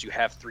 hours, you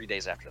have 3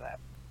 days after that.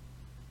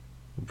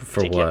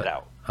 For to what? get it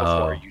out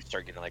before Oh, you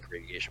start getting like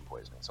radiation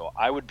poisoning. So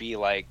I would be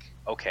like,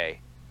 okay,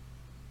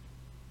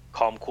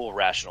 calm, cool,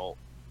 rational.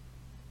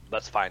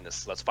 Let's find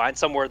this. Let's find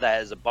somewhere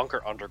that is a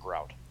bunker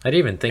underground. I didn't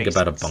even think Makes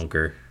about a sense.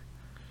 bunker.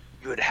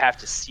 You would have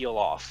to seal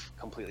off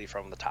completely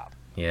from the top.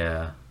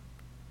 Yeah.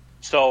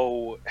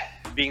 So,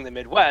 being the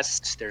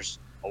Midwest, there's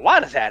a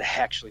lot of that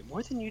actually,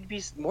 more than you'd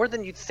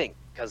think,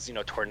 because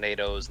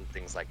tornadoes and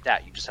things like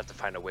that. You just have to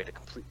find a way to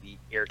completely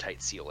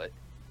airtight seal it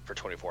for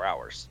 24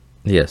 hours.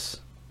 Yes.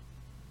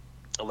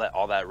 To let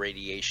all that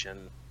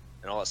radiation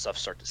and all that stuff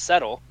start to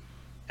settle,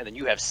 and then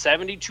you have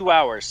 72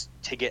 hours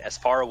to get as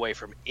far away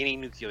from any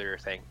nuclear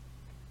thing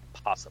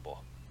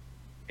possible.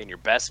 And your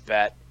best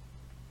bet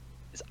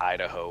is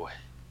Idaho,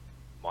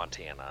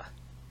 Montana,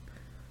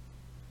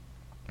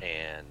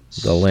 and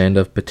The land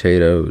of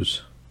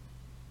potatoes.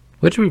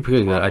 Which would be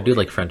pretty good. I do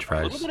like French a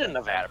fries. little bit of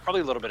Nevada, probably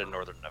a little bit of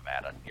northern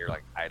Nevada near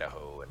like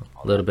Idaho and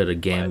all A little that. bit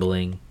of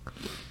gambling.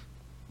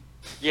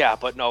 Yeah,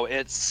 but no,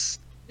 it's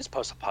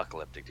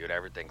post-apocalyptic, dude.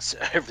 Everything's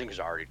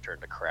already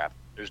turned to crap.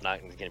 There's not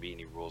going to be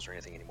any rules or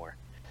anything anymore.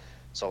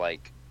 So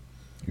like,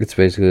 It's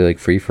basically like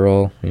free for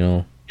all, you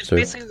know. it's So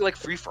basically like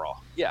free for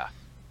all. Yeah.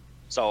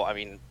 So I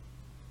mean,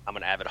 I'm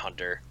an avid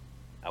hunter.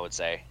 I would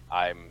say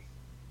I'm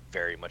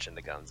very much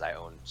into guns. I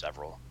own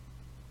several,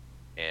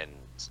 and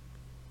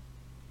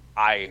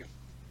I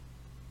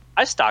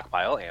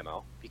stockpile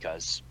ammo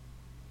because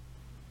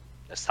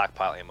I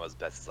stockpile ammo as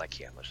best as I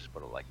can. Let's just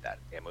put it like that.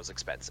 Ammo's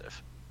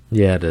expensive.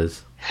 yeah, it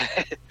is.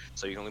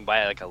 So you can only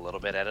buy like a little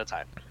bit at a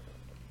time.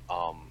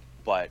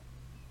 But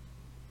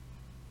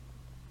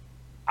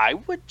I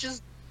would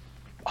just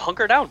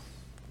hunker down.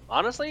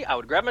 Honestly, I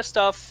would grab my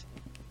stuff,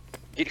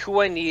 get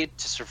who I need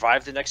to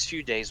survive the next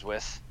few days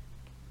with,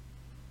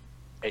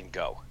 and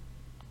go.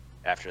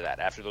 After that,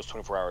 after those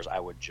 24 hours, I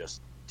would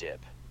just dip.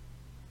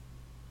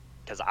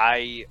 Because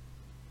I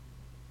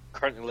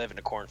currently live in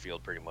a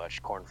cornfield, pretty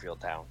much.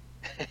 Cornfield town.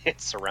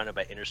 It's surrounded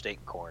by interstate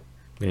and corn.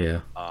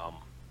 Yeah.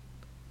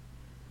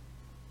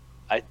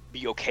 I'd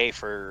be okay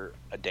for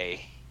a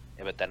day,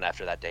 but then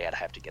after that day, I'd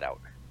have to get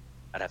out.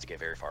 I'd have to get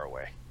very far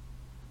away.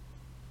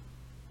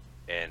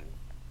 And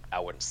I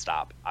wouldn't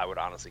stop. I would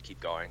honestly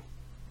keep going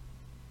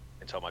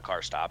until my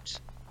car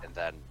stopped, and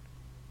then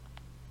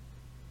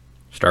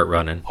Start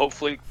running.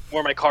 hopefully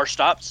where my car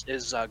stops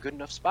is a good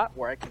enough spot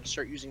where I can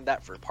start using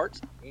that for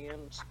parts.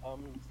 And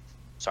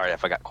sorry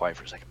if I got quiet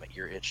for a second, my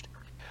ear itched.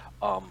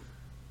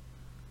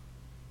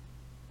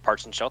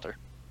 Parts and shelter.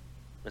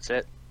 That's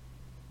it.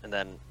 And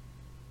then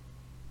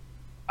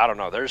I don't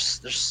know.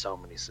 There's so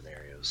many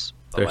scenarios.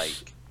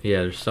 But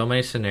There's so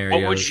many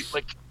scenarios. what would you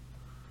like?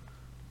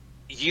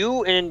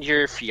 You and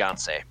your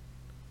fiance,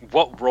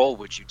 what role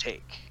would you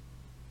take?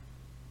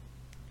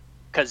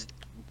 Because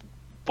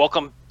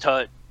welcome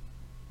to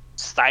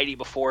society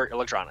before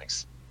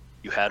electronics.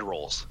 You had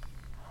roles.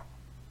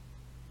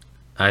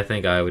 I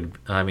think I would.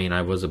 I mean,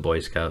 I was a Boy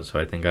Scout, so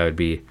I think I would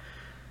be.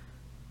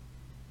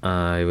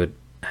 I would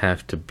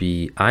have to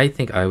be. I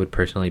think I would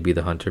personally be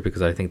the hunter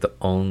because I think the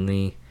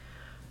only.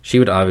 She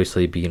would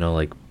obviously be,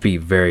 be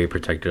very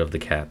protective of the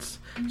cats.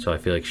 So I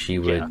feel like she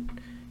would,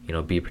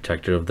 be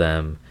protective of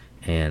them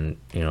and,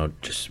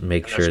 just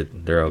make sure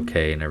they're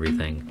okay and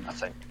everything.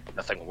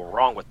 Nothing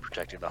wrong with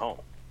protecting the home.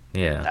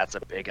 Yeah. That's a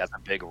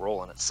big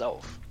role in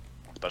itself.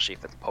 Especially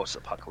if it's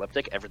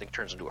post-apocalyptic, everything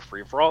turns into a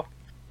free-for-all.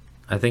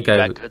 I think You I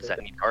got would. goods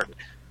that need guarded.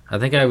 I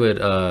think I would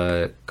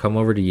come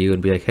over to you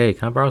and be like, "Hey,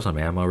 can I borrow some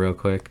ammo real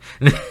quick?"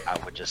 I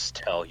would just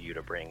tell you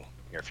to bring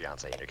your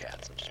fiance and your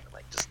cats. I'm just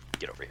like, just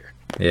get over here.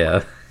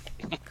 Yeah.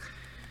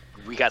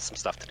 We got some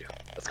stuff to do.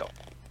 Let's go.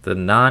 The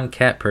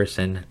non-cat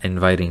person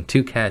inviting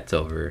 2 cats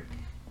over.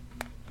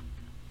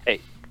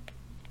 Hey,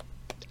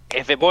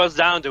 if it boils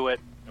down to it,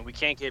 and we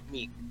can't get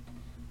meat,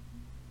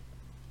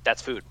 that's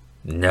food.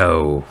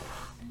 No.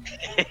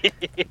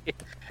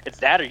 It's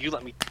that, or you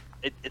let me.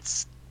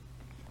 It's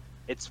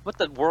what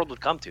the world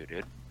would come to,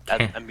 dude.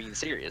 I'm being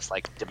serious.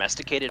 Like,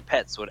 domesticated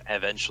pets would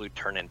eventually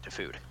turn into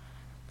food.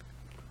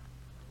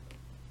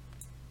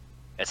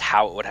 That's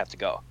how it would have to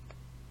go.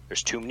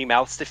 There's too many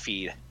mouths to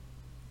feed,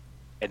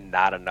 and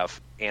not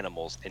enough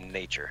animals in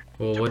nature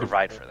to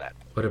provide for that.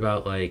 What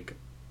about like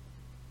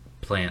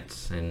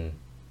plants and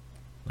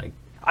like?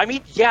 I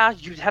mean, yeah,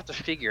 you'd have to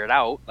figure it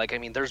out. Like, I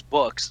mean, there's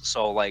books,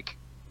 so like,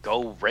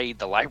 go raid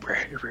the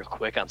library real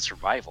quick on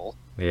survival.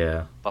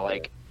 Yeah. But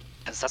like,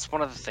 'cause that's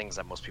one of the things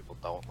that most people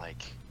don't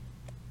like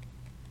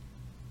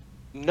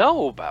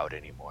know about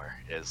anymore.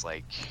 Is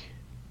like,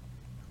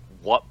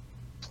 what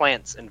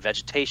plants and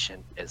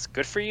vegetation is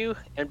good for you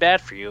and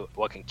bad for you,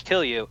 what can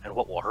kill you, and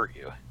what will hurt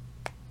you.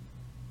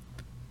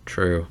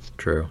 True.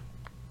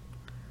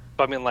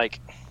 But I mean, like,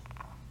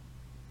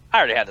 I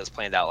already had this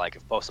planned out. Like,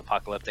 if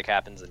post-apocalyptic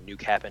happens and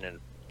nuke happened and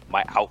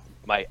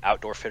my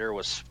outdoor fitter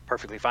was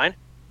perfectly fine,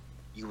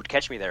 you would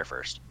catch me there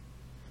first.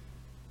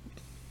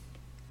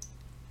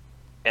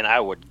 And I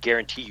would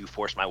guarantee you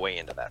force my way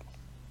into that.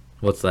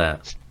 What's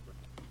that?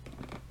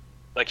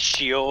 Like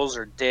shields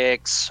or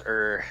dicks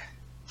or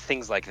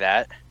things like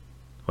that.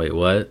 Wait,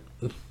 what?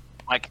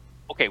 Like,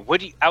 Okay, what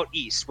do you out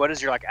east? What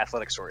is your like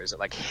athletic store? Is it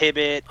like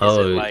Hibbett? Is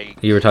Oh, it like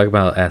you were talking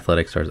about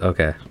athletic stores.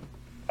 Okay.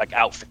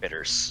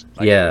 outfitters?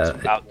 Like Yeah,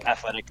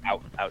 athletic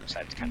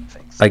outside kind of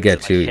things. I Is get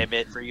it like you.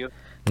 Hibbett for you?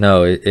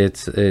 No,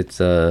 it's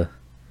I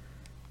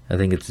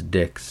think it's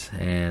Dick's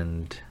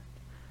and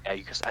Yeah,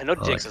 because I know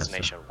all that Dick's kind is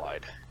of stuff.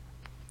 nationwide.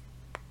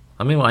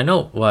 I mean, I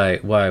know why.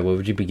 What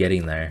would you be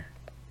getting there?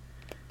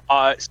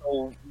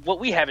 So what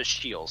we have is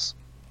Shields.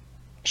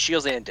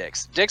 Shields and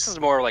Dick's. Dick's is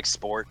more like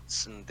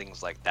sports and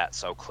things like that.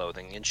 So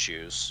clothing and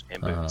shoes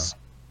and boots.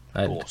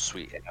 I, Cool,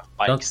 sweet. And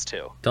bikes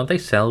too. don't they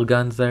sell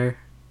guns there?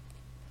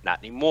 Not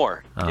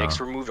anymore. Oh.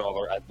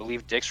 I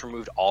believe Dick's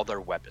removed all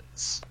their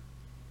weapons.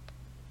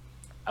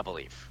 I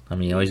believe. I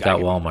mean, you always got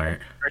Walmart.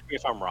 Correct me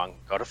if I'm wrong.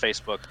 Go to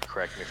Facebook.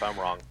 Correct me if I'm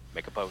wrong.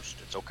 Make a post.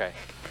 It's okay.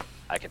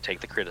 I can take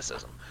the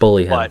criticism.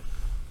 Bully him. But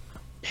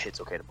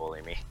it's okay to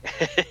bully me.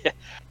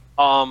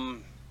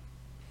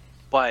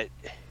 But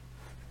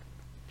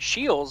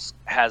Shields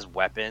has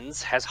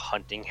weapons, has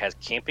hunting, has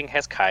camping,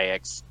 has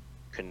kayaks,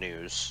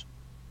 canoes.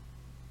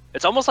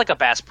 It's almost like a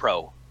Bass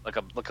Pro,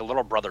 like a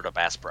little brother to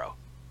Bass Pro.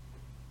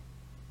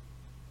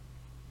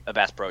 A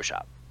Bass Pro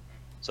shop.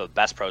 So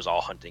Bass Pro's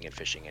all hunting and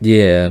fishing. And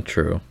Yeah,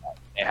 true.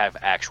 they have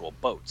actual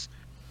boats.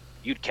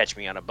 You'd catch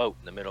me on a boat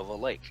in the middle of a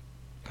lake.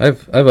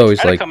 I've always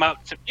Try to liked. come out.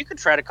 You could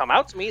try to come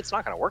out to me. It's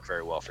not going to work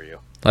very well for you.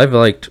 I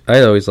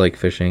always like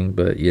fishing,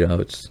 but you know,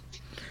 it's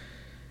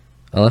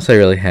unless I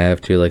really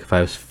have to. Like if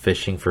I was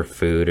fishing for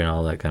food and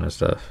all that kind of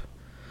stuff.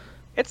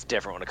 It's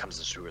different when it comes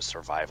to a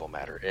survival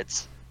matter.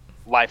 It's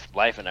life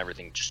and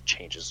everything just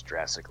changes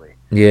drastically.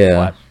 Yeah.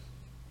 But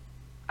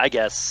I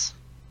guess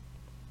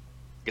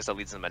that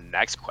leads into my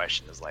next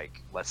question is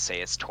like, let's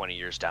say it's 20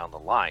 years down the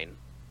line.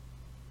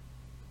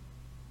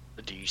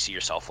 Do you see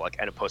yourself like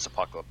in a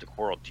post-apocalyptic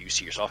world? Do you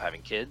see yourself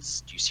having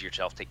kids? Do you see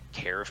yourself taking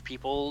care of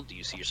people? Do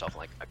you see yourself in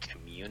like a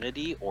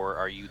community, or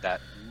are you that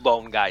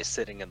lone guy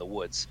sitting in the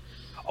woods,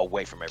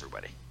 away from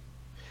everybody?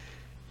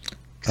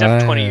 Because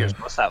after 20 years,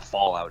 most of that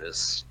fallout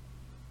is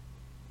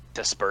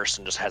dispersed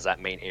and just has that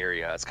main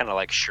area. It's kind of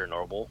like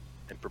Chernobyl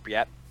and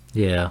Pripyat.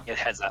 Yeah. It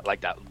has that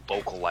like that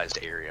localized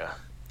area.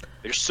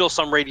 There's still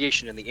some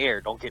radiation in the air.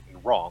 Don't get me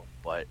wrong,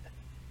 but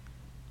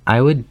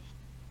I would.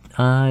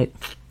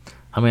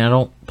 I mean, I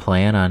don't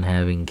plan on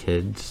having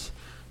kids,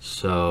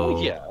 so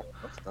yeah,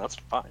 that's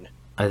fine.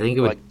 I think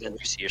it would. Like then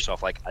you see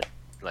yourself like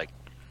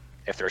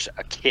if there's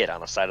a kid on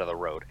the side of the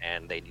road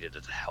and they needed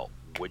help,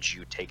 would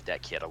you take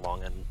that kid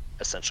along and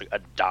essentially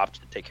adopt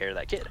and take care of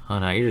that kid? Oh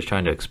no, you're just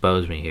trying to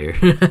expose me here.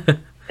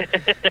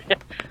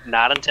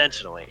 Not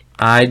intentionally.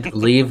 I'd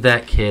leave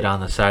that kid on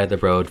the side of the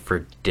road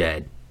for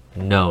dead.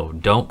 No,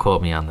 don't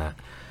quote me on that.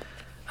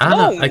 I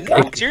don't know.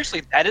 No,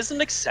 seriously, that is an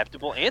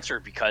acceptable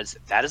answer because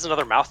that is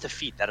another mouth to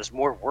feed. That is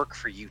more work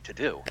for you to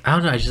do. I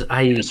don't know.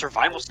 In a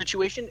survival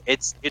situation,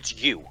 it's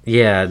you.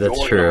 Yeah, that's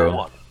You're true. number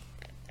one.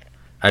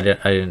 I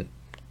didn't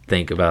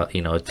think about,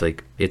 it's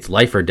like it's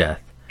life or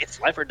death. It's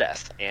life or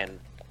death, and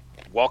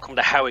welcome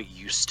to how it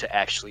used to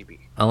actually be.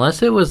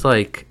 Unless it was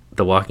like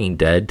the Walking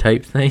Dead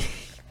type thing,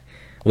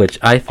 which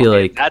I feel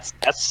like that's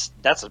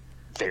a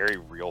very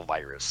real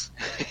virus.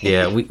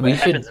 Yeah, we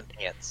should. Happens in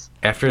ants.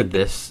 After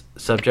this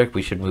subject,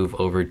 we should move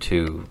over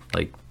to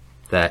like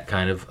that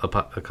kind of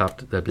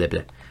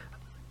Apocalyptic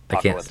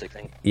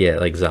thing. Yeah,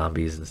 like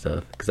zombies and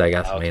stuff. Because I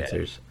got some Okay.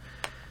 answers.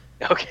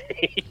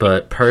 Okay.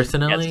 But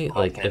personally, Yes,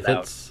 like I'll if find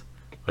out. it's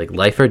like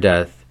life or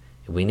death,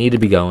 if we need to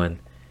be going.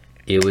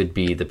 It would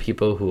be the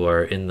people who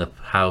are in the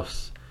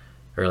house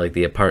or like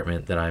the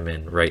apartment that I'm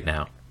in right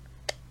now.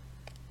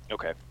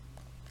 Okay.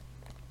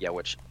 Yeah,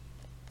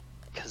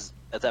 because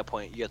at that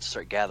point you have to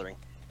start gathering.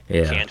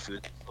 Yeah. Canned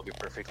food will be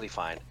perfectly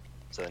fine.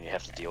 So then you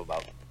have to deal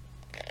about.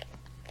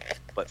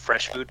 But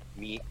fresh food,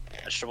 meat,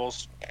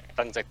 vegetables,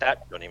 things like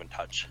that, don't even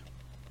touch.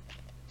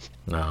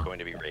 No. Going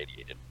to be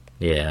radiated.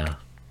 Yeah.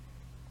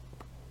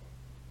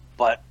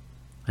 But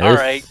It all is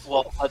right,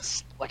 well,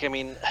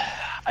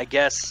 I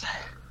guess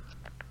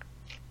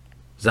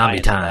Zombie my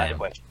answer to that time.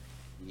 question,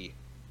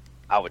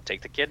 I would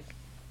take the kid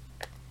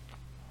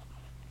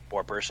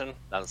or person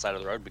down the side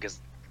of the road because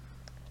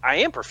I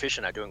am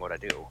proficient at doing what I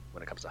do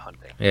when it comes to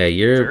hunting. Yeah,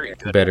 you're Very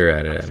good. better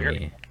at I'm it than very-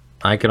 me.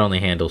 I can only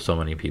handle so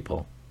many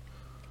people.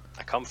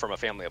 I come from a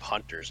family of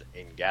hunters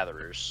and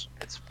gatherers.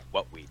 It's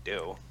what we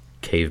do.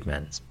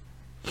 Cavemen.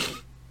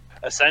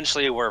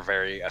 Essentially, we're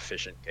very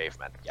efficient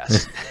cavemen.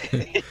 Yes.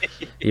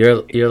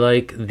 You're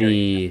like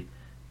the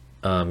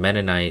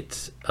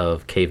Mennonites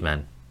of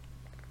cavemen.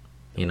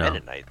 You know.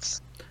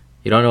 Mennonites.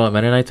 You don't know what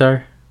Mennonites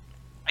are?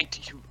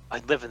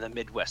 I live in the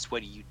Midwest.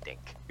 What do you think?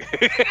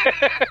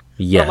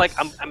 Yes.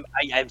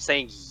 I'm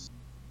saying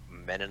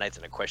Mennonites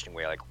in a question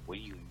way. Like, what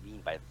do you mean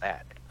by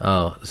that?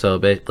 Oh, so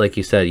like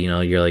you said,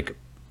 you're like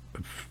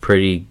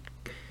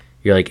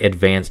you're like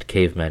advanced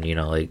cavemen.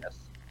 Like Yes.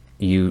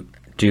 you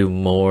do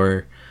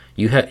more.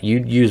 You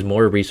use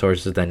more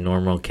resources than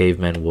normal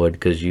cavemen would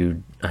because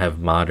you have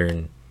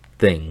modern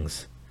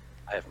things.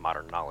 I have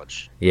modern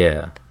knowledge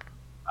Yeah.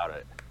 about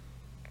it.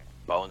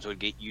 Bones would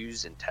get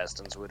used,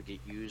 intestines would get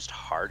used.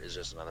 Heart is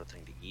just another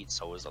thing to eat.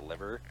 So is the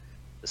liver.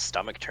 the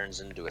stomach turns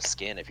into a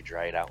skin if you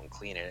dry it out and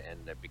clean it,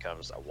 and it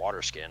becomes a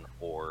water skin.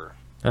 Or,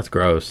 That's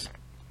gross.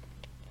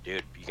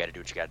 dude, you got to do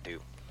what you got to do.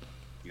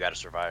 You got to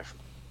survive.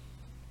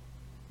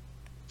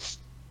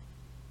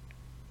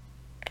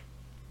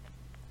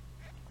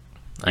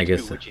 I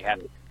guess. Do what you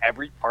have.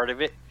 Every part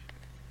of it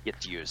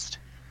gets used.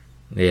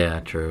 Yeah,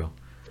 true.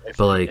 If,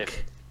 But like,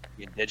 if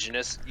the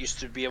indigenous used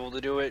to be able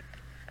to do it,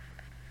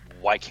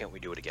 why can't we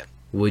do it again?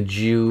 would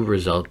you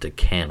result to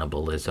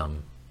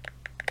cannibalism?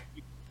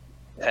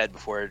 Head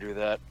before I do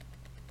that.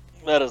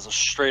 That is a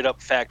straight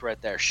up fact right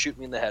there. Shoot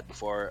me in the head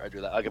before I do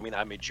that. Like, I mean,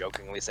 I may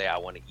jokingly say I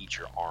want to eat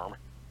your arm,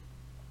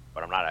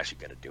 but I'm not actually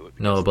going to do it.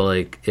 No, but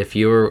like, if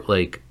you're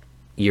like,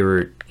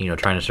 you're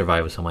trying to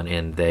survive with someone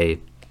and they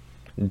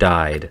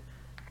died,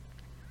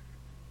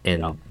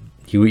 and No.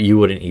 you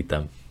wouldn't eat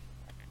them.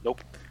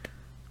 Nope.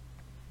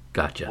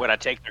 Gotcha. Would I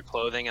take their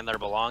clothing and their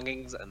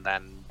belongings and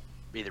then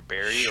either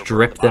bury or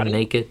Strip burn the them body?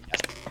 naked.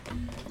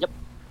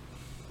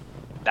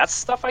 That's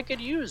stuff I could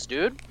use,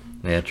 dude.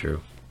 Yeah,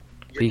 true.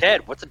 You're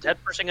dead. What's a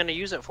dead person going to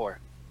use it for?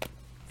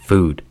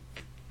 Food.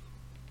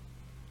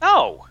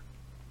 No.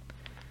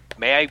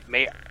 May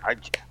I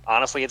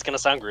honestly, it's going to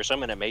sound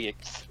gruesome and it may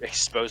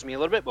expose me a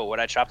little bit, but would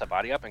I chop the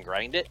body up and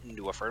grind it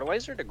into a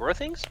fertilizer to grow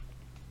things?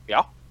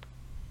 Yeah.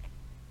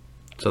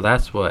 So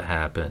that's what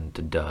happened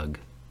to Doug.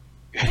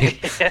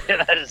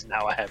 That is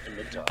not what happened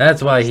to Doug.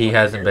 That's why he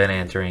hasn't been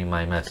answering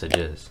my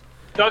messages.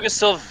 Doug is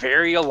still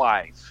very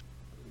alive.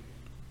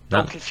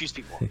 Don't No. confuse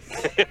people.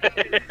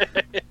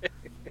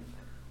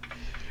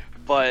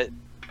 But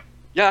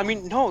yeah, I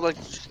mean, no, like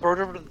just throw it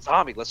over to the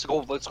zombie. Let's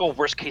go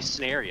worst case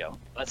scenario.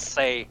 Let's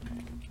say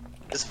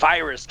this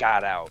virus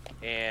got out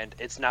and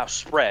it's now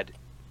spread.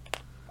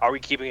 Are we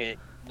keeping it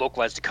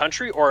localized to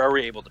country, or are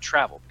we able to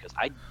travel? Because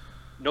I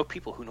know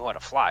people who know how to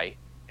fly,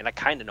 and I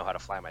kind of know how to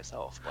fly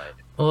myself. But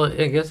Well,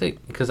 I guess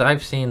because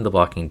I've seen The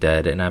Walking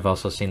Dead, and I've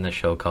also seen the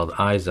show called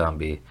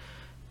iZombie.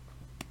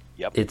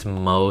 yep, It's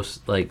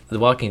most like The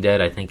Walking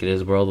Dead. I think it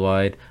is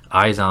worldwide.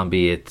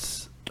 iZombie,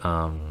 it's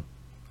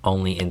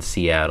only in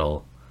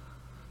Seattle.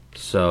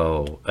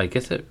 So I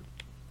guess it.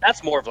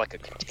 that's more of like a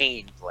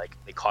contained, like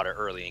they caught it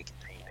early and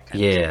contained it. Kind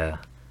of Yeah,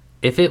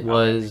 if it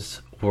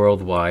was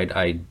worldwide,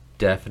 I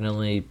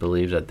definitely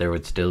believe that there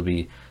would still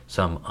be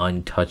some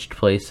untouched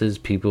places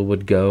people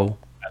would go.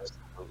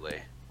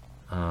 Absolutely.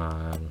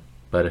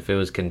 But if it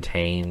was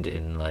contained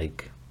in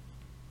like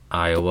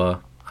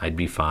Iowa, I'd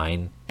be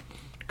fine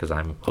because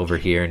I'm over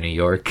here in New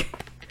York.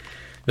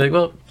 Be like,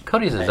 well,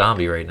 Cody's a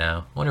zombie right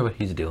now. Wonder what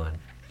he's doing.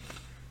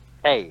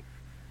 Hey,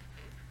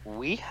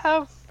 we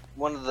have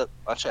one of the.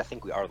 Actually, I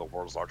think we are the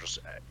world's largest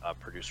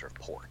producer of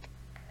pork.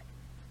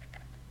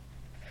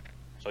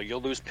 So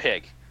you'll lose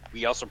pig.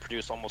 We also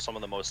produce almost some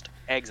of the most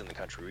eggs in the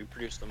country. We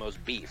produce the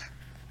most beef.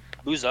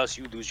 Lose us,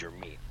 you lose your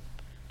meat.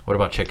 What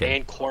about chicken?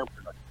 And corn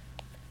production.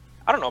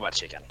 I don't know about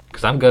chicken.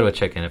 Because I'm good with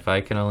chicken. If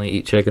I can only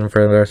eat chicken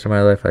for the rest of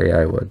my life,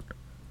 I would.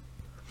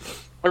 I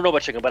don't know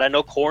about chicken, but I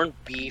know corn,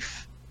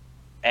 beef,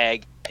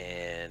 egg,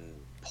 and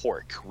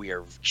pork we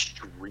are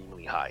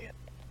extremely high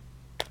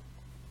in.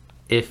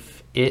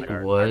 If it Like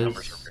our was,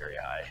 numbers are very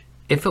high.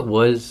 if it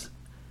was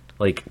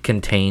like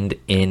contained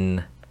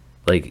in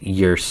like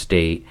your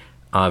state,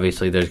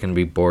 obviously there's going to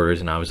be borders,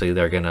 and obviously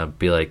they're going to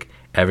be like,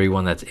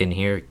 everyone that's in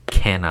here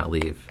cannot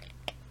leave.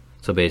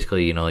 So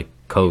basically, like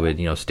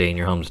COVID, stay in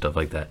your home, stuff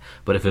like that.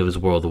 But if it was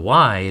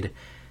worldwide,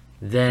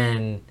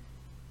 then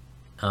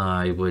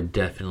I would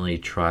definitely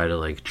try to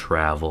like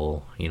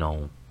travel,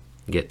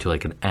 get to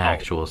like an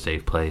actual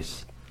safe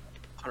place.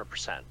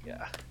 100%,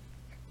 yeah.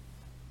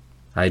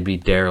 I'd be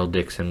Daryl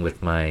Dixon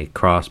with my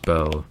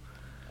crossbow.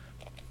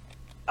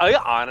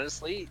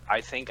 Honestly,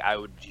 I think I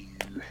would do.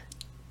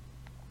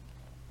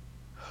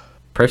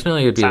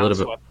 Personally, it'd be a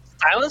little bit.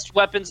 Silenced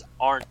weapons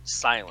aren't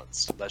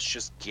silenced. Let's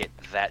just get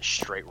that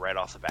straight right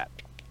off the bat.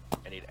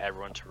 I need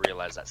everyone to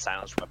realize that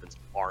silenced weapons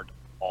aren't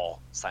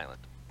all silent.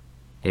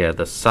 Yeah,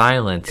 the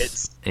silence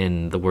It's-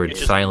 in the word it's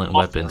just silent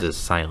muffled. weapons is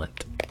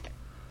silent.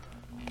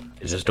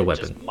 It's just a It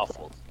weapon. just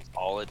muffled. That's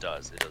all it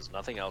does. It does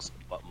nothing else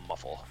but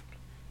muffle.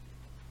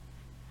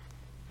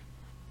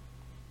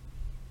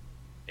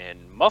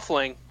 And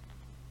muffling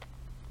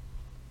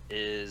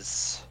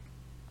is,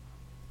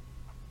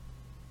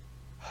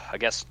 I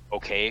guess,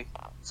 okay in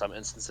some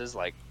instances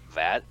like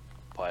that,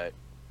 but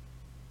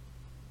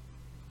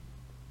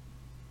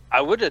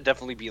I would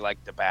definitely be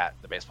like the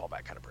baseball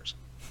bat kind of person.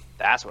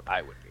 That's what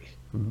I would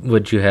be.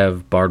 Would you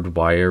have barbed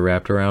wire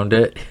wrapped around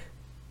it?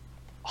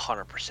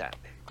 100%.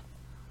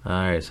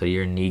 Alright, so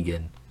you're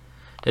Negan.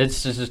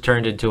 It's just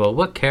turned into a,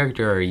 what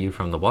character are you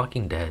from The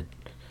Walking Dead?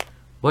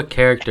 What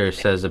character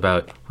says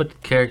about, what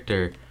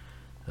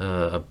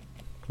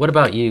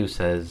about you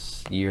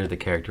says you're the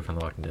character from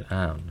The Walking Dead?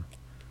 I don't know.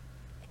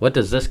 What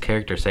does this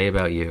character say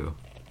about you?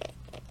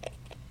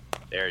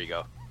 There you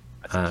go.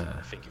 I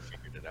think you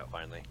figured it out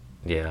finally.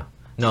 Yeah.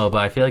 No, but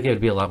I feel like it would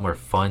be a lot more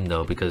fun,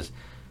 though, because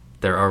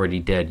they're already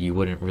dead. You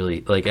wouldn't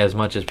really, like, as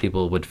much as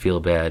people would feel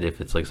bad if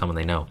it's, like, someone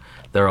they know,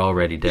 they're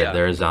already dead. Yeah.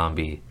 They're a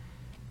zombie.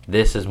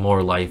 This is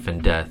more life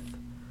and death.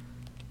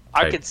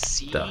 I type could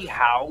see stuff.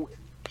 how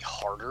be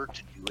harder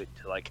to do it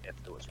to like if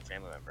it was a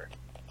family member,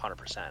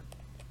 100%.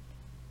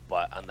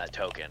 But on that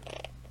token,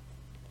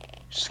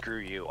 screw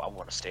you. I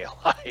want to stay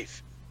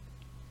alive.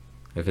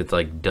 If it's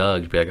like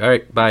Doug, be like, all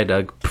right, bye,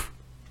 Doug.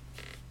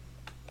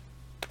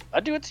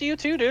 I'd do it to you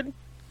too, dude.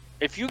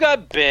 If you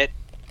got bit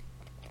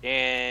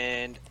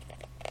and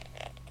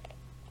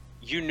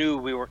you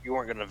knew you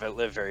weren't gonna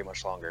live very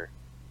much longer,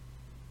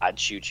 I'd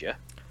shoot you.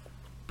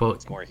 But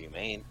It's more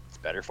humane. It's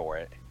better for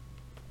it.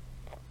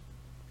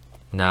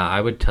 nah,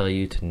 I would tell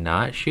you to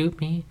not shoot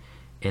me,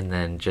 and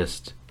then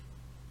just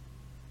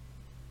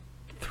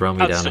throw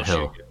me I'd down still a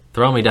hill. shoot you.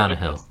 Throw me down a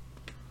hill.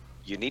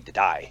 You need to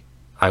die.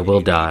 I will You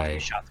need to die. be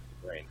shot through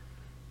the brain.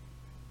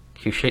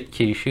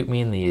 Can you shoot me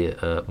in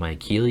the my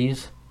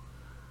Achilles?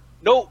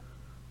 No,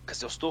 because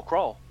they'll still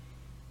crawl.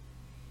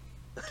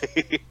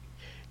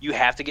 You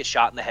have to get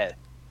shot in the head.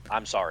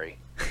 I'm sorry.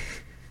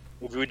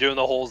 If we were doing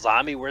the whole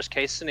zombie worst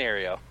case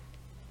scenario,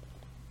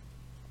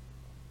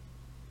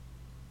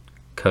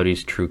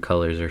 Cody's true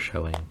colors are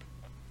showing.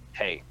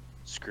 hey,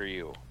 screw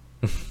you.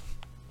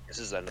 This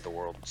is end of the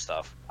world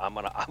stuff. I'm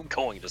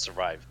going to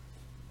survive.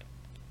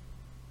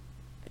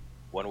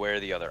 One way or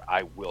the other,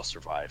 I will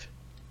survive.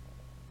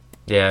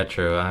 Yeah,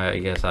 true. I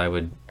guess I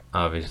would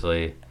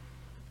obviously.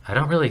 I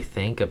don't really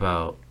think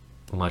about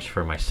much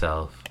for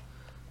myself,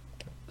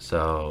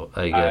 so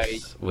I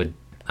guess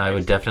I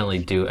would definitely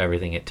do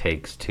everything it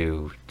takes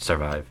to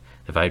survive.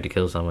 If I had to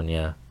kill someone,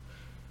 yeah.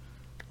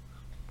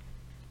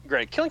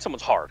 Granted, killing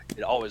someone's hard.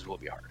 It always will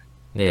be hard.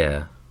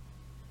 Yeah.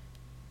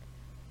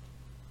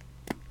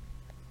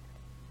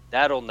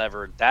 That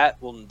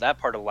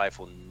part of life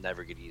will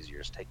never get easier.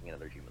 Is taking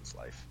another human's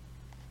life.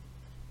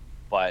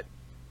 But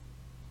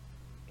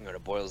when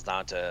it boils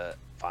down to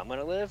if I'm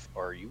gonna live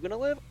or are you gonna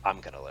live, I'm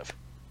gonna live.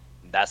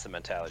 And that's the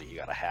mentality you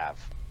gotta have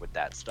with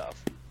that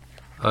stuff.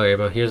 Okay,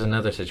 but here's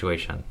another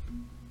situation.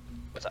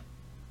 What's up?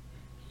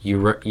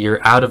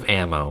 You're out of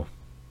ammo.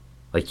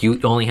 Like,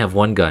 you only have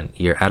one gun.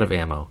 You're out of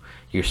ammo.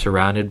 You're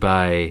surrounded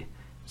by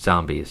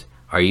zombies.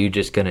 Are you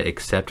just gonna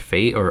accept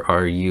fate, or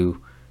are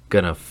you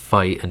gonna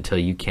fight until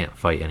you can't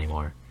fight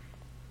anymore?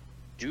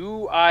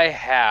 Do I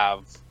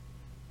have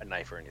a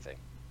knife or anything?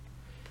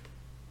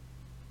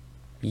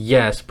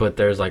 Yes, but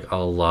there's like a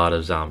lot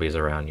of zombies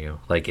around you.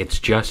 Like, it's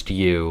just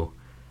you,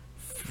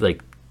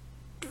 like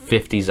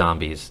 50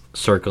 zombies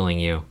circling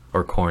you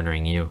or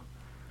cornering you.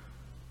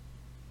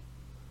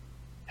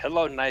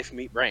 Hello, knife,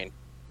 meat, brain.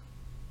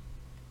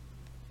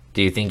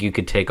 Do you think you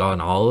could take on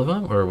all of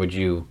them, or would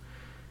you?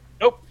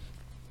 Nope.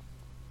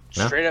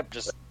 No? Straight up,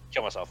 just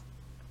kill myself.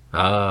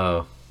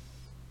 Oh,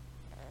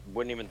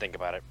 Wouldn't even think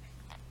about it.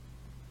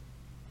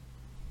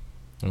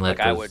 and Like,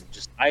 I would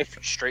just knife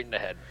straight in the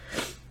head.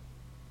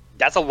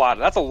 That's a lot.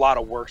 That's a lot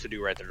of work to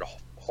do right there to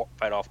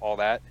fight off all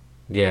that.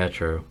 Yeah,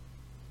 true.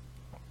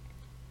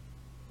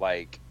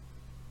 Like,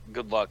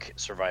 good luck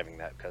surviving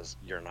that because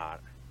you're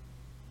not.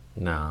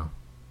 No.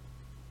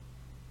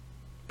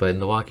 But in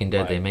The Walking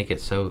Dead, they Right.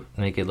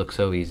 make it look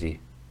so easy.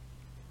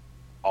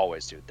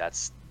 Always, dude.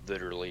 That's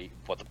literally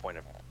what the point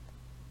of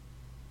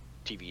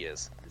TV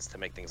is to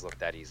make things look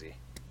that easy.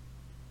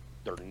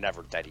 They're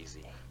never that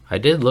easy. I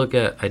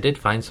did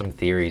find some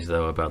theories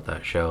though about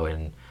that show,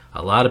 and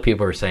a lot of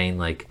people are saying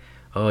like,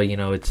 oh,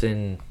 it's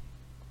in.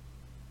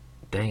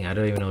 Dang, I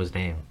don't even know his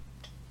name.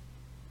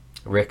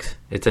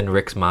 It's in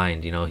Rick's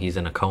mind. He's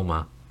in a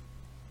coma.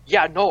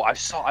 Yeah, no,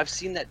 I've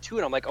seen that too,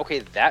 and I'm like, okay,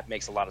 that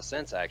makes a lot of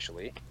sense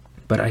actually.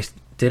 But I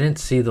didn't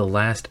see the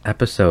last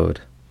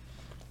episode.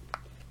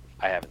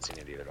 I haven't seen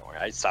it either. Don't worry.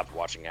 I stopped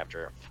watching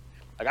after.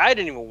 Like, I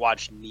didn't even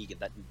watch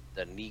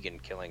the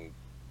Negan killing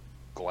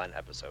Glenn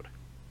episode.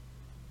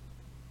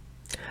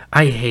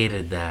 I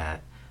hated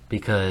that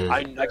because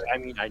I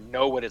mean, I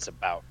know what it's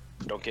about.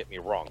 Don't get me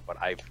wrong, but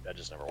I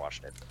just never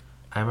watched it.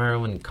 I remember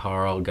when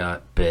Carl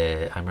got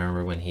bit. I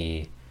remember when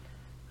he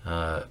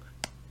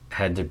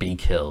had to be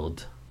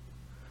killed.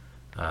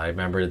 I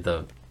remember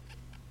the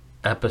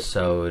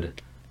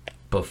episode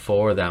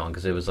before that one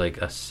because it was like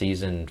a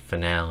season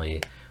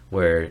finale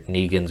where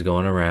Negan's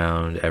going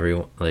around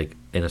everyone like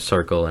in a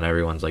circle and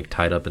everyone's like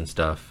tied up and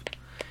stuff,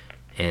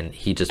 and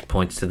he just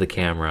points to the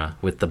camera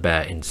with the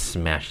bat and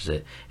smashes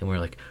it, and we're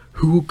like,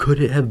 who could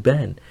it have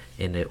been?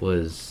 And it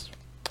was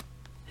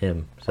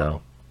him.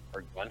 So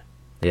Or Glenn.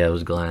 yeah, it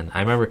was Glenn. I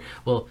remember.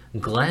 Well,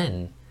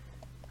 Glenn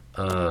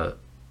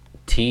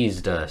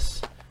teased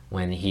us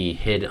when he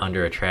hid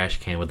under a trash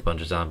can with a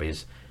bunch of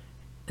zombies,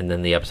 and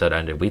then the episode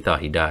ended. We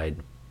thought he died.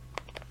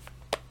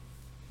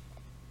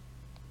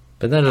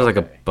 But then there's like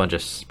a bunch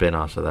of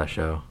spin-offs of that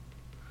show.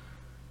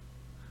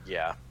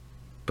 Yeah.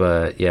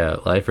 But yeah,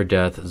 life or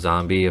death,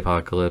 zombie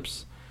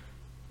apocalypse,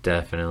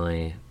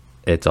 definitely,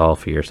 it's all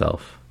for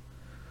yourself.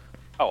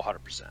 Oh,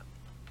 100%.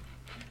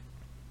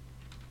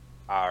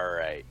 All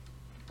right.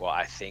 Well,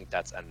 I think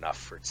that's enough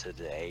for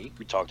today.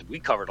 We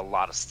covered a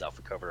lot of stuff.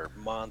 We covered our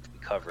month. We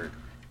covered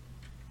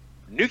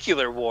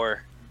nuclear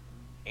war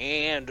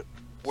and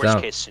worst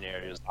case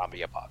scenario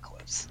zombie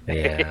apocalypse.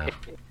 Yeah.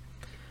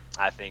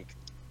 I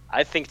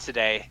think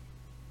today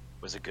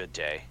was a good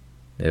day.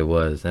 It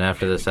was. And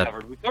after this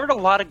We covered a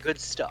lot of good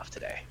stuff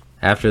today.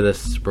 after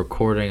this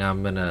recording,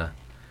 I'm gonna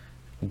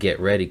get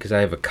ready because I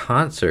have a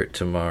concert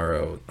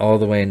tomorrow, all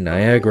the way in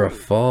Niagara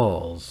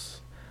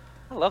Falls.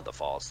 I love the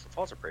falls. The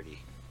falls are pretty.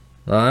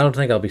 Well, I don't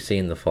think I'll be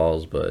seeing the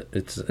falls, but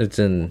it's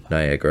in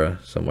Niagara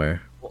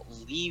somewhere. Well,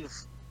 leave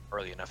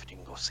early enough and you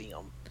can go see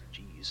them.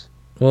 Jeez.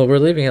 Well, we're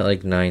leaving at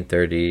like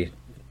 9:30.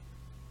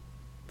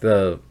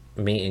 The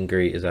meet and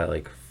greet is at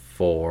like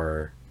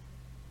 4.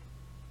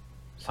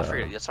 So I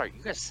forget. That's right.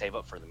 You guys save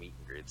up for the meet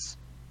and greets.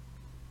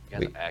 You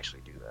guys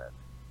actually do that.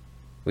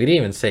 we didn't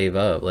even save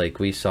up. Like,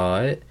 we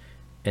saw it,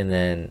 and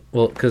then,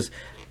 well, because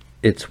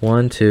it's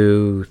 1,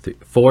 2, 3,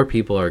 4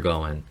 people are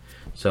going.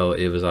 So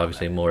it was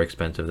obviously more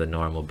expensive than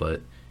normal,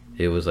 but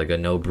it was like a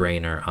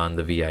no-brainer on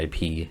the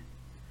VIP.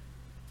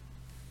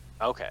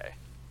 Okay.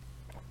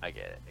 I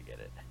get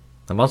it.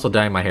 I'm also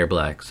dyeing my hair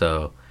black,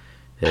 so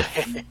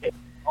if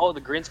Oh, the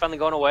green's finally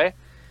going away?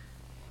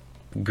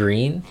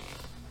 green,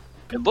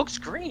 It looks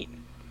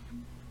green.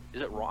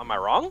 Is it wrong? Am I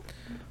wrong?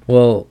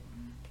 well,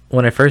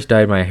 when I first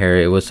dyed my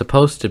hair, it was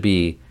supposed to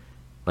be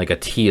like a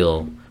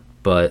teal,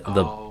 but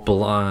the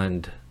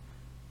blonde,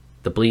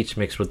 the bleach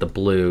mixed with the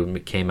blue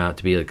came out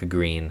to be like a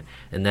green,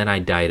 and then I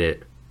dyed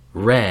it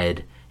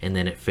red, and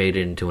then it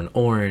faded into an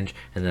orange,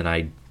 and then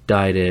I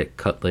dyed it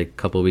like a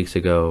couple weeks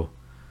ago.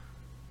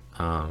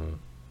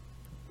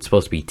 It's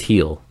supposed to be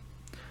teal,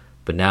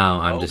 but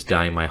now I'm just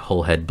dyeing my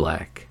whole head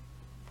black.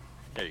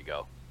 There you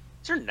go.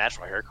 It's your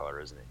natural hair color,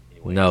 isn't it?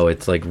 Anyways. No,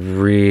 it's like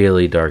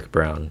really dark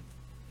brown,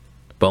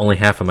 but only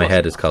half of my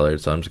head is colored,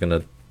 so I'm just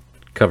gonna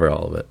cover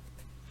all of it.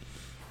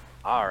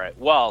 All right.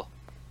 Well,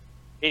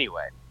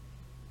 anyway,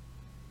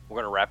 we're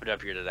going to wrap it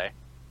up here today.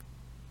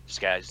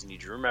 Just guys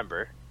need to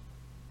remember,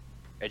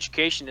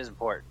 education is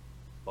important.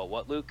 But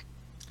what, Luke?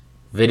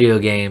 Video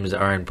games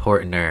are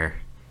importanter.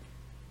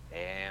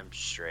 Damn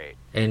straight.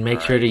 And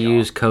make sure to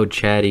use code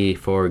Chatty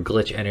for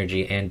Glitch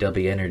Energy and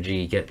W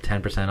Energy. Get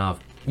 10%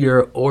 off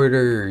your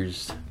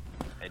orders.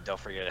 And don't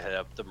forget to hit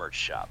up the merch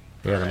shop.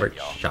 Yeah, the All right, merch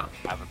y'all. shop.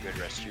 Have a good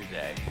rest of your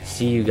day.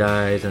 See you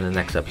guys in the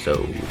next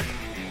episode.